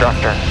an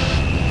instructor.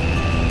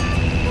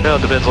 No,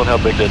 it depends on how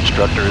big the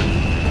instructor is.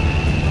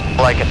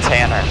 Like a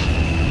Tanner.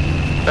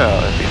 Oh,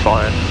 that'd be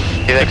fine.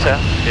 You think so?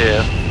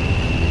 Yeah.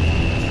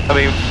 I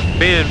mean,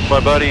 me and my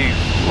buddy,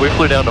 we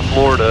flew down to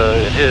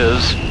Florida in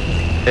his.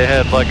 It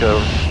had like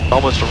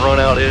almost a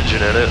run-out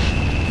engine in it.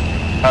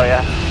 Oh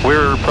yeah? We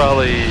were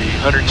probably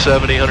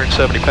 170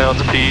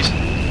 pounds apiece.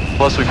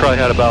 Plus we probably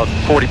had about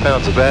 40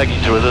 pounds of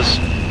baggage with us.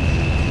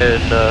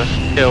 And,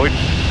 you know, we'd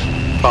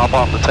pop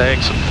off the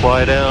tanks and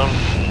fly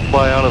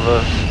out of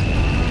the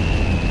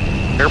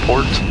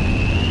airports.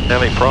 Didn't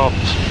have any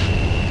problems.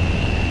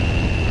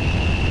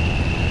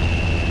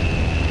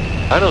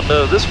 I don't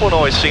know, this one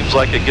always seems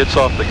like it gets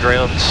off the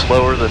ground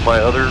slower than my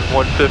other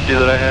 150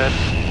 that I had.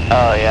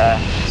 Oh yeah.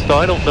 So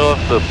I don't know if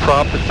the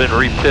prop had been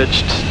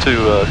repitched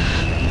to a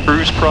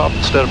cruise prop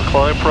instead of a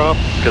climb prop,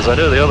 because I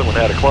know the other one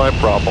had a climb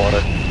prop on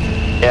it.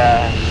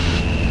 Yeah.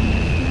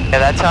 Yeah,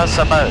 that's how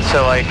so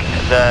like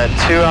the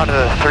 2 out of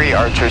the 3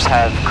 Archers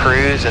have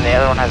cruise and the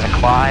other one has a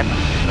climb.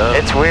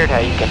 It's weird how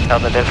you can tell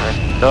the difference.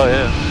 Oh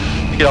yeah.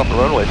 You get off the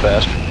runway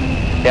faster.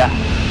 Yeah.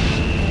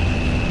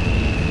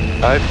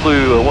 I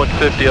flew a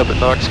 150 up at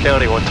Knox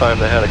County one time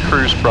that had a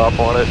cruise prop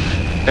on it,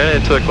 and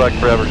it took like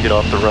forever to get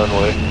off the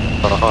runway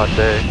on a hot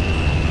day.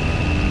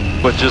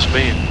 But just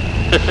me.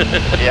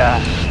 Yeah.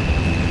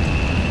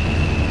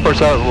 Of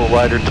course, I was a little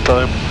lighter at the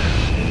time.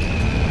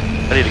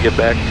 I need to get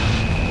back,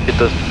 get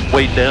the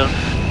weight down.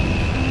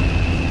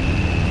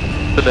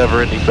 The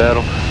never-ending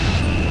battle.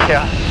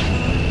 Yeah.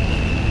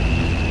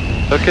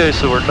 Okay,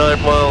 so we're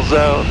 9 miles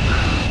out.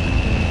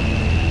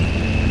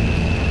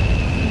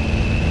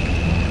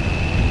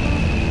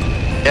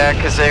 Yeah,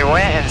 because they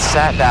went and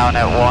sat down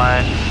at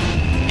one.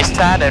 He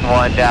sat in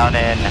one down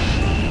in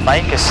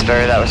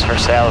Lancaster that was for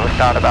sale. We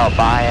thought about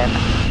buying.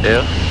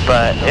 Yeah.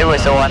 But it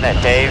was the one that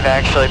Dave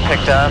actually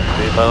picked up.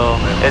 Oh.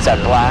 It's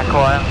that black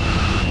one.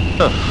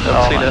 Huh,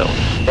 haven't seen that one.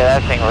 Yeah,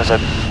 that thing was a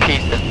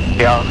piece of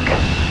junk.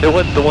 It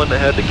wasn't the one that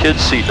had the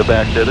kids' seat in the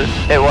back, did it?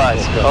 It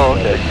was. Oh,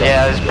 okay.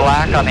 Yeah, it was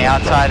black on the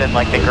outside and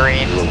like the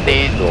green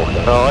seat.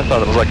 Oh, I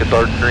thought it was like a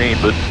dark green,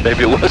 but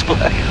maybe it was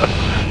black.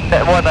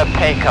 Well, the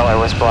paint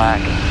color was black.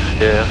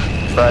 Yeah.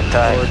 But,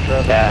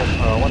 yeah.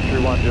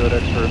 131, do it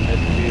extra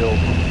midfield.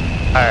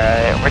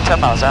 Alright, we're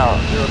 10 miles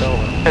out.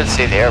 Could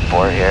see the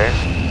airport here.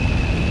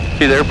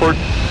 See the airport?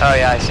 Oh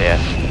yeah, I see it.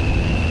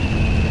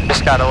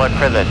 Just gotta look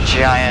for the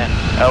giant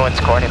Owens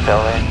Corning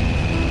building.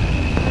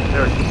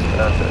 There's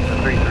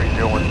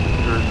 3301,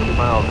 2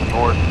 miles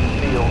north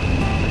field.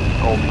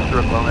 Old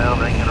strip on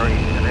Alring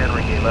and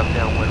entering a left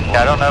downwind.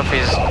 Yeah, I don't know if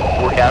he's,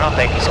 I don't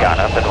think he's gone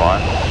up in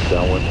one.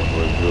 Downwind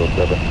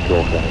 07,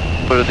 control center.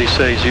 What did he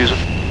say he's using?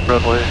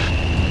 Runway?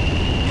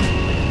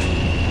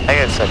 I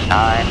think it's a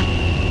 9.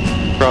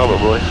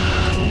 Probably.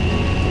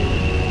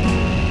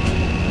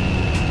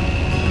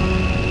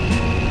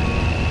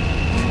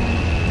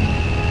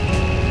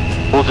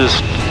 We'll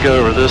just go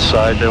over this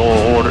side, then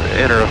we'll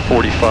enter a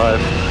 45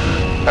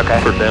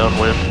 for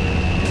downwind.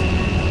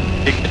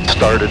 You can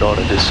start it on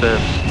a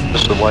descent,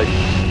 just a light,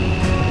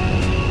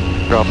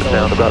 drop it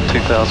down about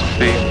 2,000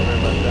 feet.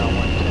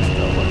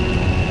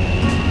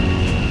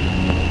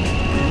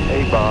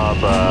 Hey Bob,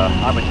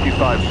 I'm at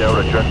 25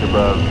 Delta just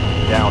above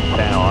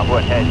downtown. I'm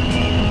going to head east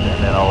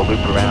and then I'll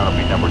loop around. I'll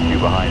be number 2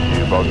 behind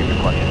you, but I'll give you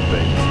plenty of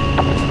space.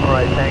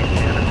 Alright, thanks,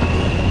 Tanner.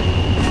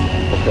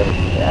 Okay.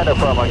 Yeah, no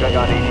problem. I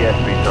got an EDS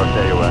speed, so I'll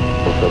stay away.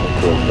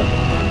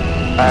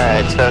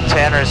 Alright, so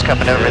Tanner's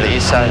coming over the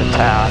east side of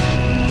town.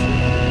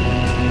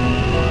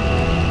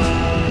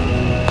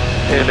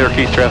 And Air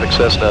Keith Traffic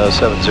Cessna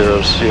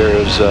 70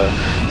 Sierra's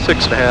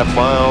 6.5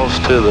 miles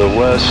to the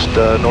west,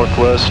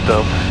 northwest,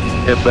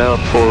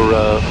 inbound for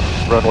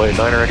runway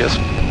 9er, I guess.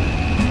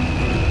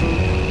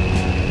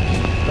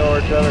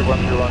 Tower traffic,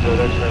 131, do it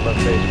X-ray left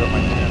base, got my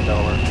 10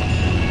 tower.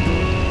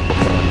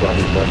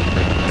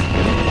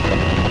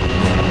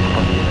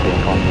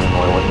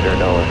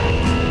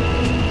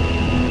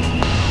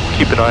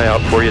 Keep an eye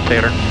out for you,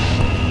 Tanner.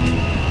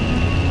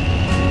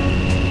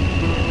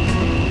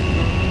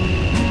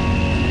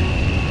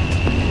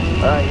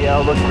 Yeah,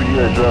 I'll look for you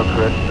as well,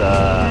 Chris.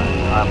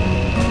 I'm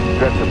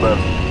just above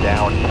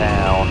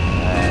downtown,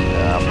 and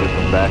I'm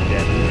looking back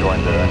in to join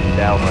the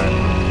downwind.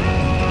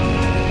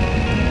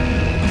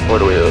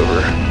 What are we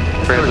over?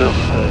 Granville?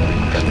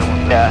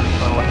 Yeah.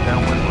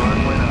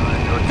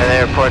 And the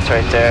airport's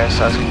right there,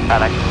 so I was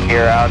kind of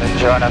gear out and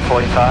join at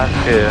 45.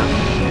 Yeah.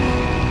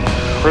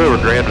 We're over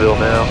Granville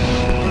now.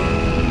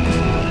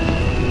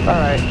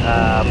 Alright,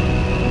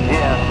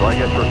 yeah, so I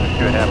guess we're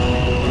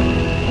 2.5.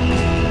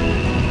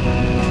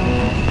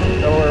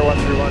 Delaware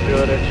 131, do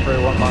it, X-ray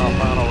 1 mile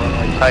final,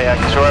 runway. Oh yeah,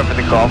 because we're over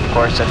the golf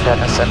course in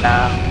Denison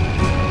now.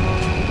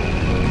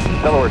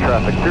 Delaware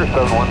traffic,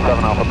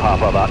 0717 Alpha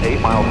Papa, about 8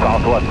 miles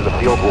southwest of the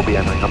field. We'll be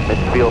entering a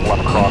midfield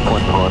left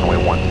crosswind to runway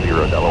 10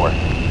 Delaware.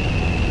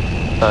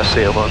 I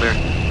see him on there.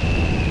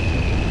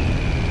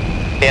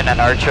 In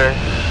an Archer?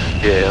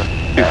 Yeah,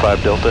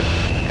 25 Delta.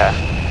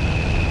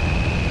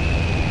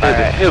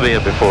 Okay. He'll be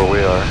in before we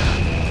are.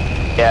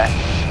 Yeah.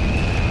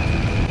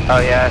 Oh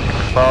yeah,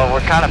 well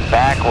we're kind of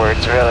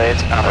backwards really,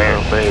 it's kind of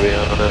weird. Maybe,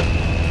 I don't know.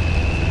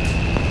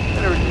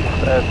 Turning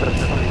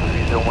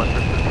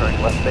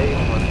left base,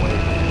 runway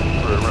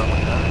for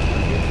runway 9.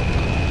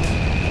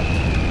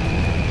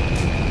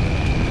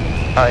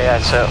 Oh yeah,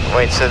 so,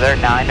 wait, so they're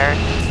Niner?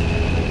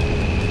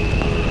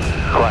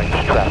 Right,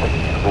 traffic.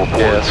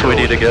 Yeah, so we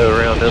need to go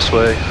around this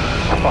way.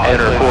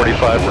 Enter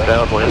 45 for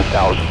downwind.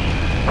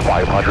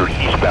 500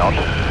 eastbound.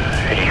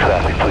 Any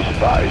traffic, please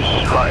advise.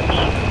 Crimes.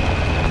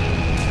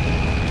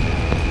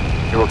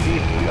 You'll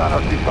keep on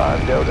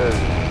 25 Delta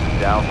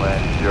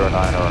downwind 09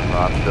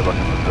 I'm still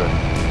looking for good.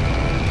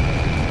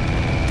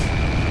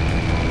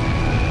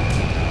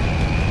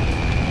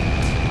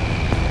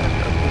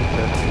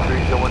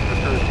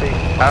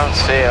 I don't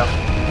see him.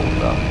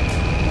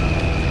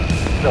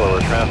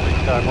 Delaware traffic,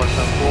 Tag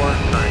 174,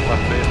 turning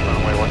left base,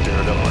 runway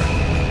 10 Delaware.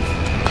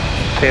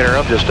 Tanner,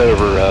 I'm just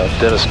over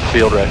Denison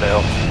Field right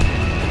now.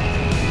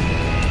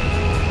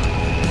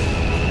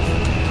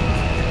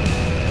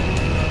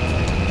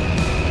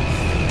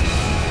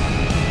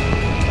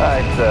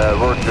 Alright,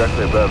 we're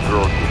directly above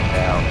Rural King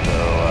now, so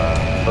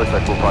looks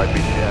like we'll probably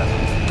beat you in.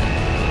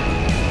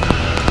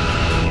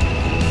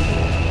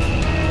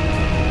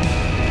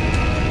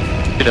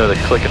 You know, the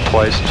clicking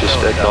twice just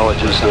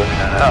acknowledges the...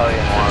 Oh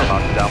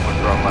yeah.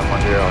 Downwind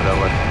from 10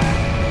 Delaware.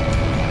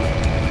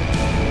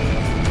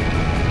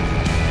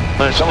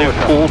 Nice new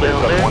pool down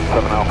there.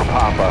 17 Alpha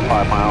Papa,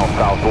 5 miles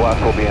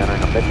southwest. We'll be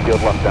entering a midfield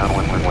left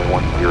downwind runway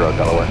 10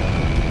 Delaware.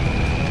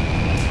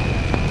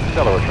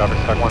 Delaware traffic,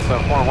 Tag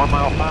 174, 1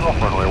 mile final,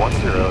 runway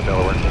 10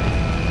 Delaware.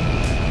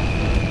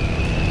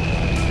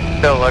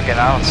 Still looking,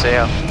 I don't see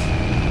him.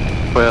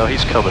 Well,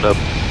 he's coming up.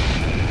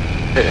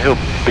 He'll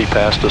be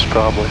past us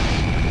probably.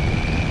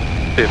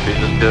 If he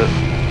doesn't do it.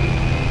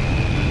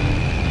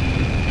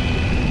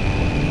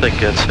 I think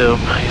that's him.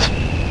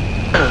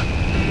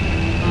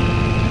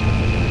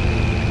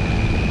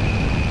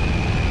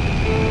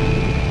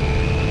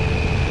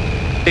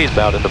 He's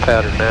about in the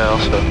pattern now,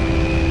 so.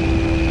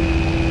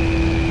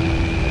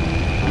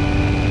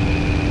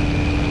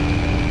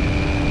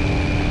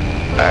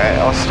 Alright,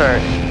 I'll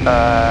start,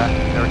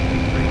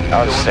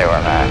 I'll just stay where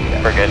I'm at.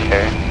 We're good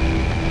here.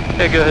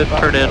 Hey, go ahead and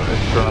turn in.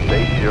 Turn up to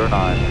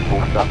 809,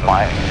 full stop.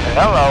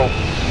 Hello!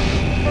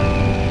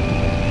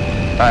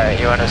 Alright,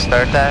 you want to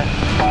start that?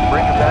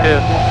 Bring it back.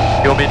 Yeah.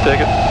 You want me to take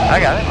it? I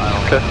got it.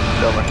 Okay. I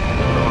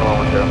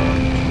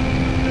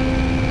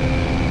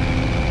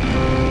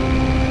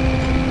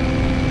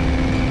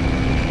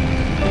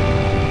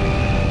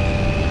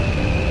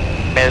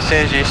mean, as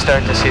soon as you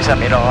start to see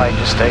something you don't like,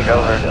 just take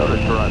over. Delta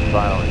to run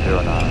final 09.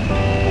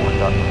 Full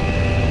stop.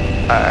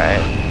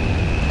 Alright.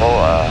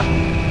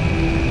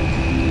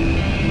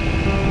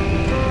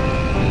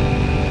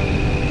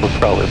 We're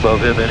probably above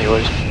him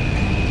anyways.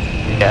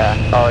 Yeah.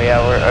 Oh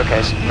yeah, we're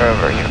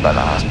over here by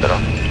the hospital.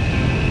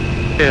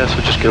 Yeah,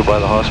 so just go by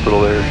the hospital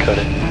there and cut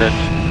it. Then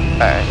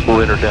Alright. we'll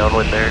enter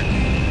downwind there.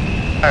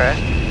 Alright.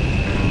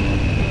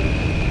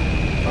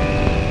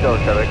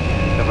 Delaware traffic,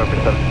 November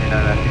 739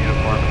 after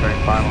uniform,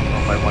 turning final,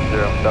 runway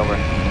 10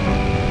 Delaware.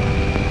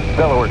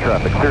 Delaware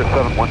traffic,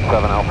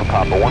 0717 Alpha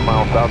Papa, 1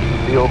 mile south of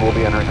the field. We'll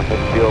be entering a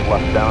midfield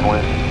left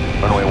downwind,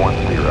 runway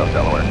 10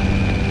 Delaware.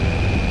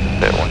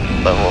 There, one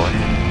level.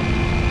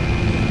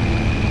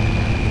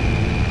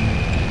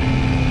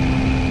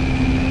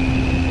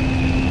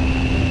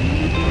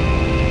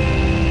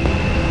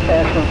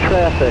 Ashland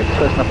traffic,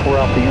 Cessna 4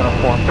 Alpha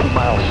uniform, 2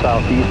 miles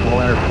southeast.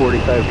 We'll enter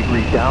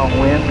 45-degree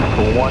downwind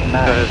for 19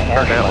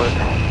 Turn downwind.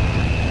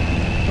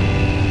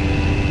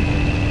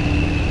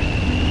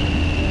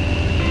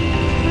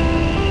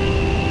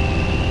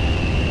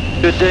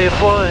 Good day of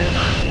flying.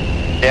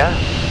 Yeah.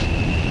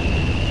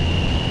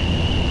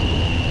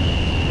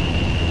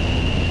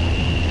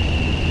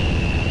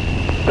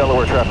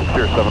 Delaware traffic,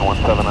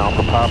 0717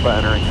 Alpha Papa,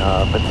 entering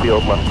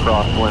midfield left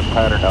crosswind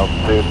pattern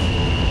altitude.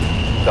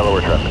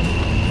 Delaware traffic.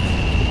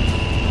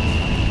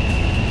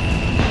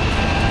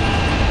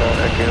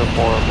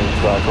 Uniform is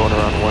going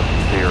around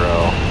 10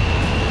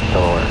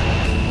 Delaware.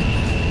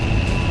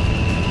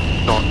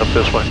 Going up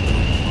this way.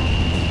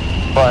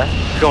 What?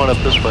 Going up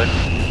this way.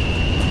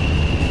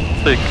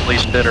 So you can at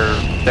least enter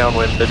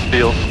downwind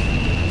midfield.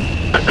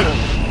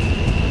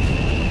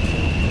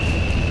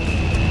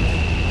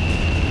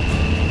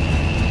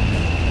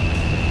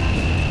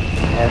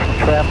 Ashland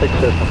traffic,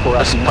 Cessna 4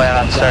 Alpha. Just plan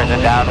on starting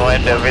to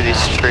downwind over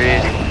these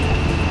trees.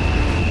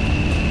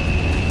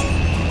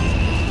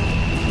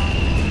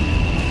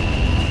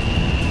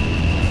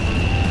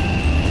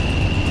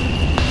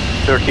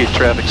 Keith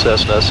traffic,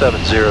 Cessna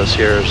 70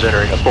 Sierra is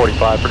entering a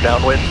 45 for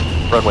downwind,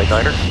 runway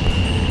 9er.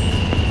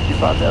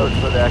 thought that was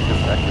for the active.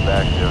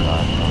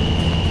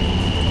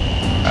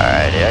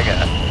 Alright, yeah, I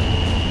got it.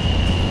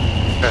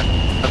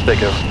 I'll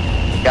take over.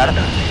 Got it?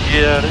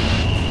 Yeah, it is.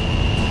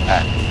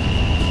 Alright.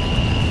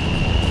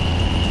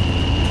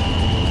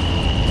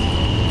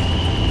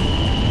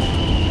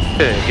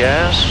 Okay,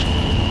 gas,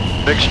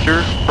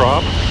 mixture,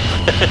 prop.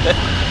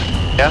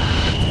 Yeah.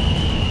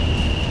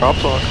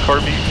 Props on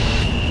carbine.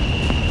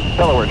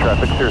 Delaware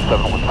traffic,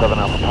 0717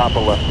 Alpha Papa,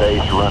 left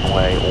base,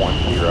 runway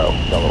 10,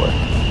 Delaware.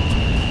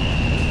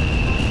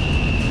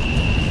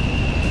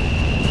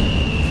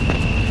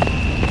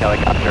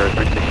 Helicopter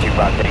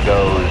 3625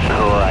 goes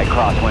right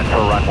crosswind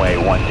for runway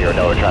 10,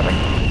 Delaware traffic.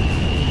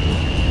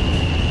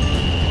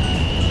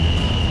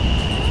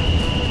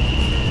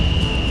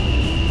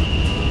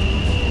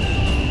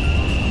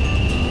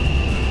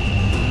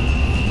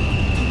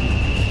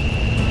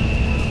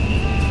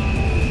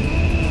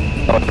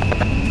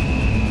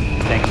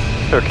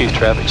 Turkey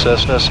traffic,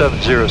 Cessna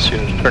 70 Sierra,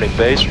 turning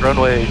base,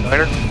 runway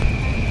 9er.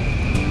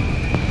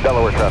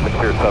 Delaware traffic,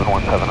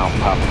 0717 Alpha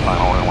Papa,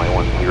 final runway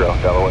 10,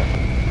 Delaware.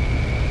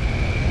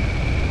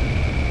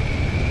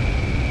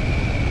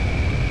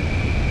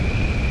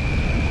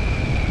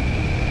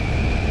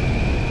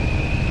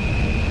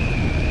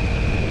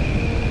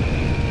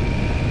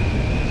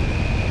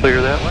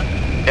 Clear that one?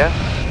 Yeah.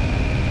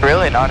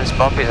 Really not as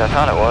bumpy as I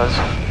thought it was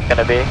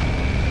gonna be.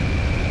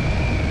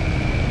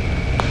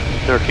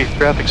 Turkey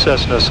traffic,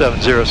 Cessna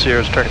 70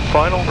 Sierra, turning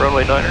final,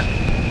 runway 9er.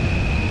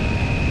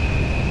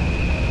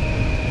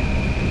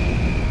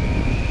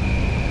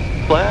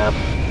 Flap.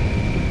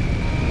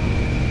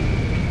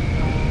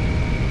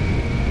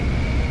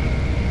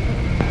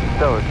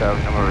 Delaware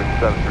traffic, number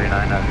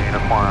 739 as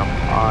uniform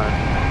on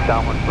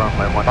downwind from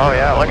my 10. Oh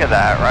yeah, look at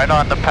that, right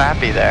on the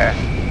pappy there.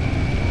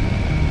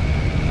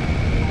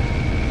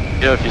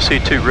 You know, if you see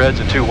 2 reds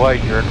and 2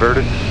 white, you're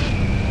inverted.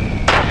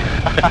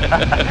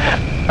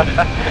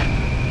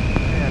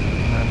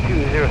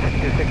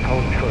 20626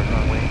 holding short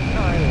runway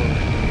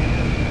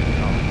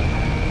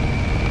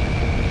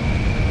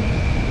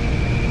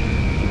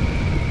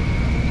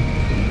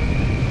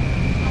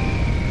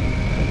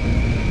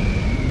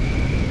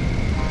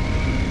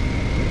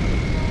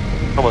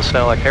 9. Almost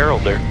sound like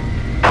Harold there.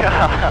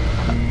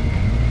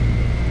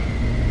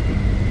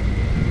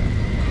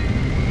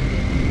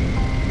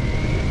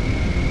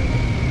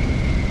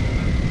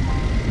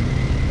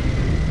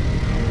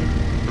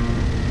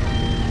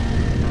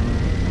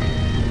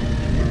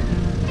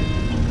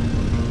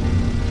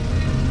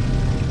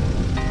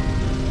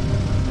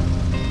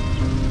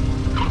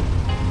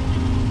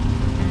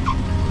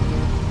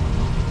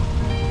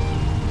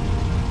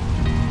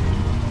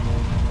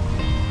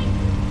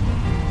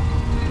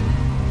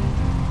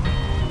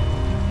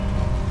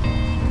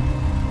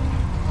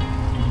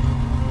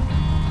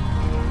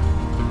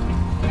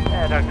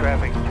 Dark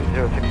traffic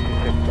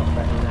 20626 off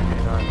back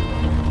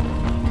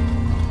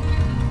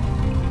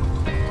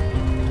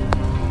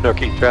 99.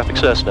 Turkey traffic,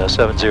 Cessna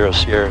 70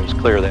 Sierra is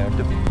clear of the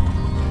active.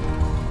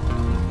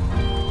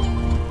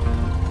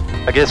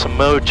 I get some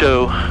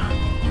mojo,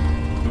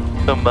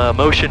 some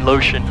motion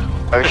lotion.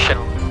 Motion.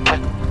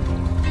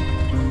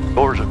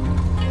 Doors are.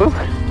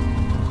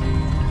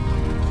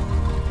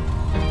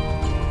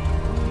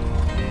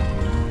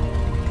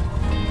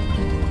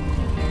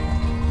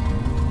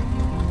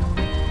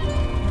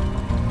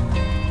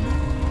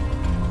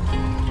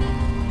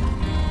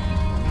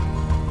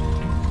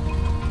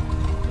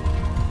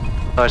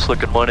 Nice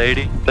looking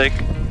 180, I think.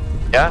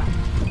 Yeah.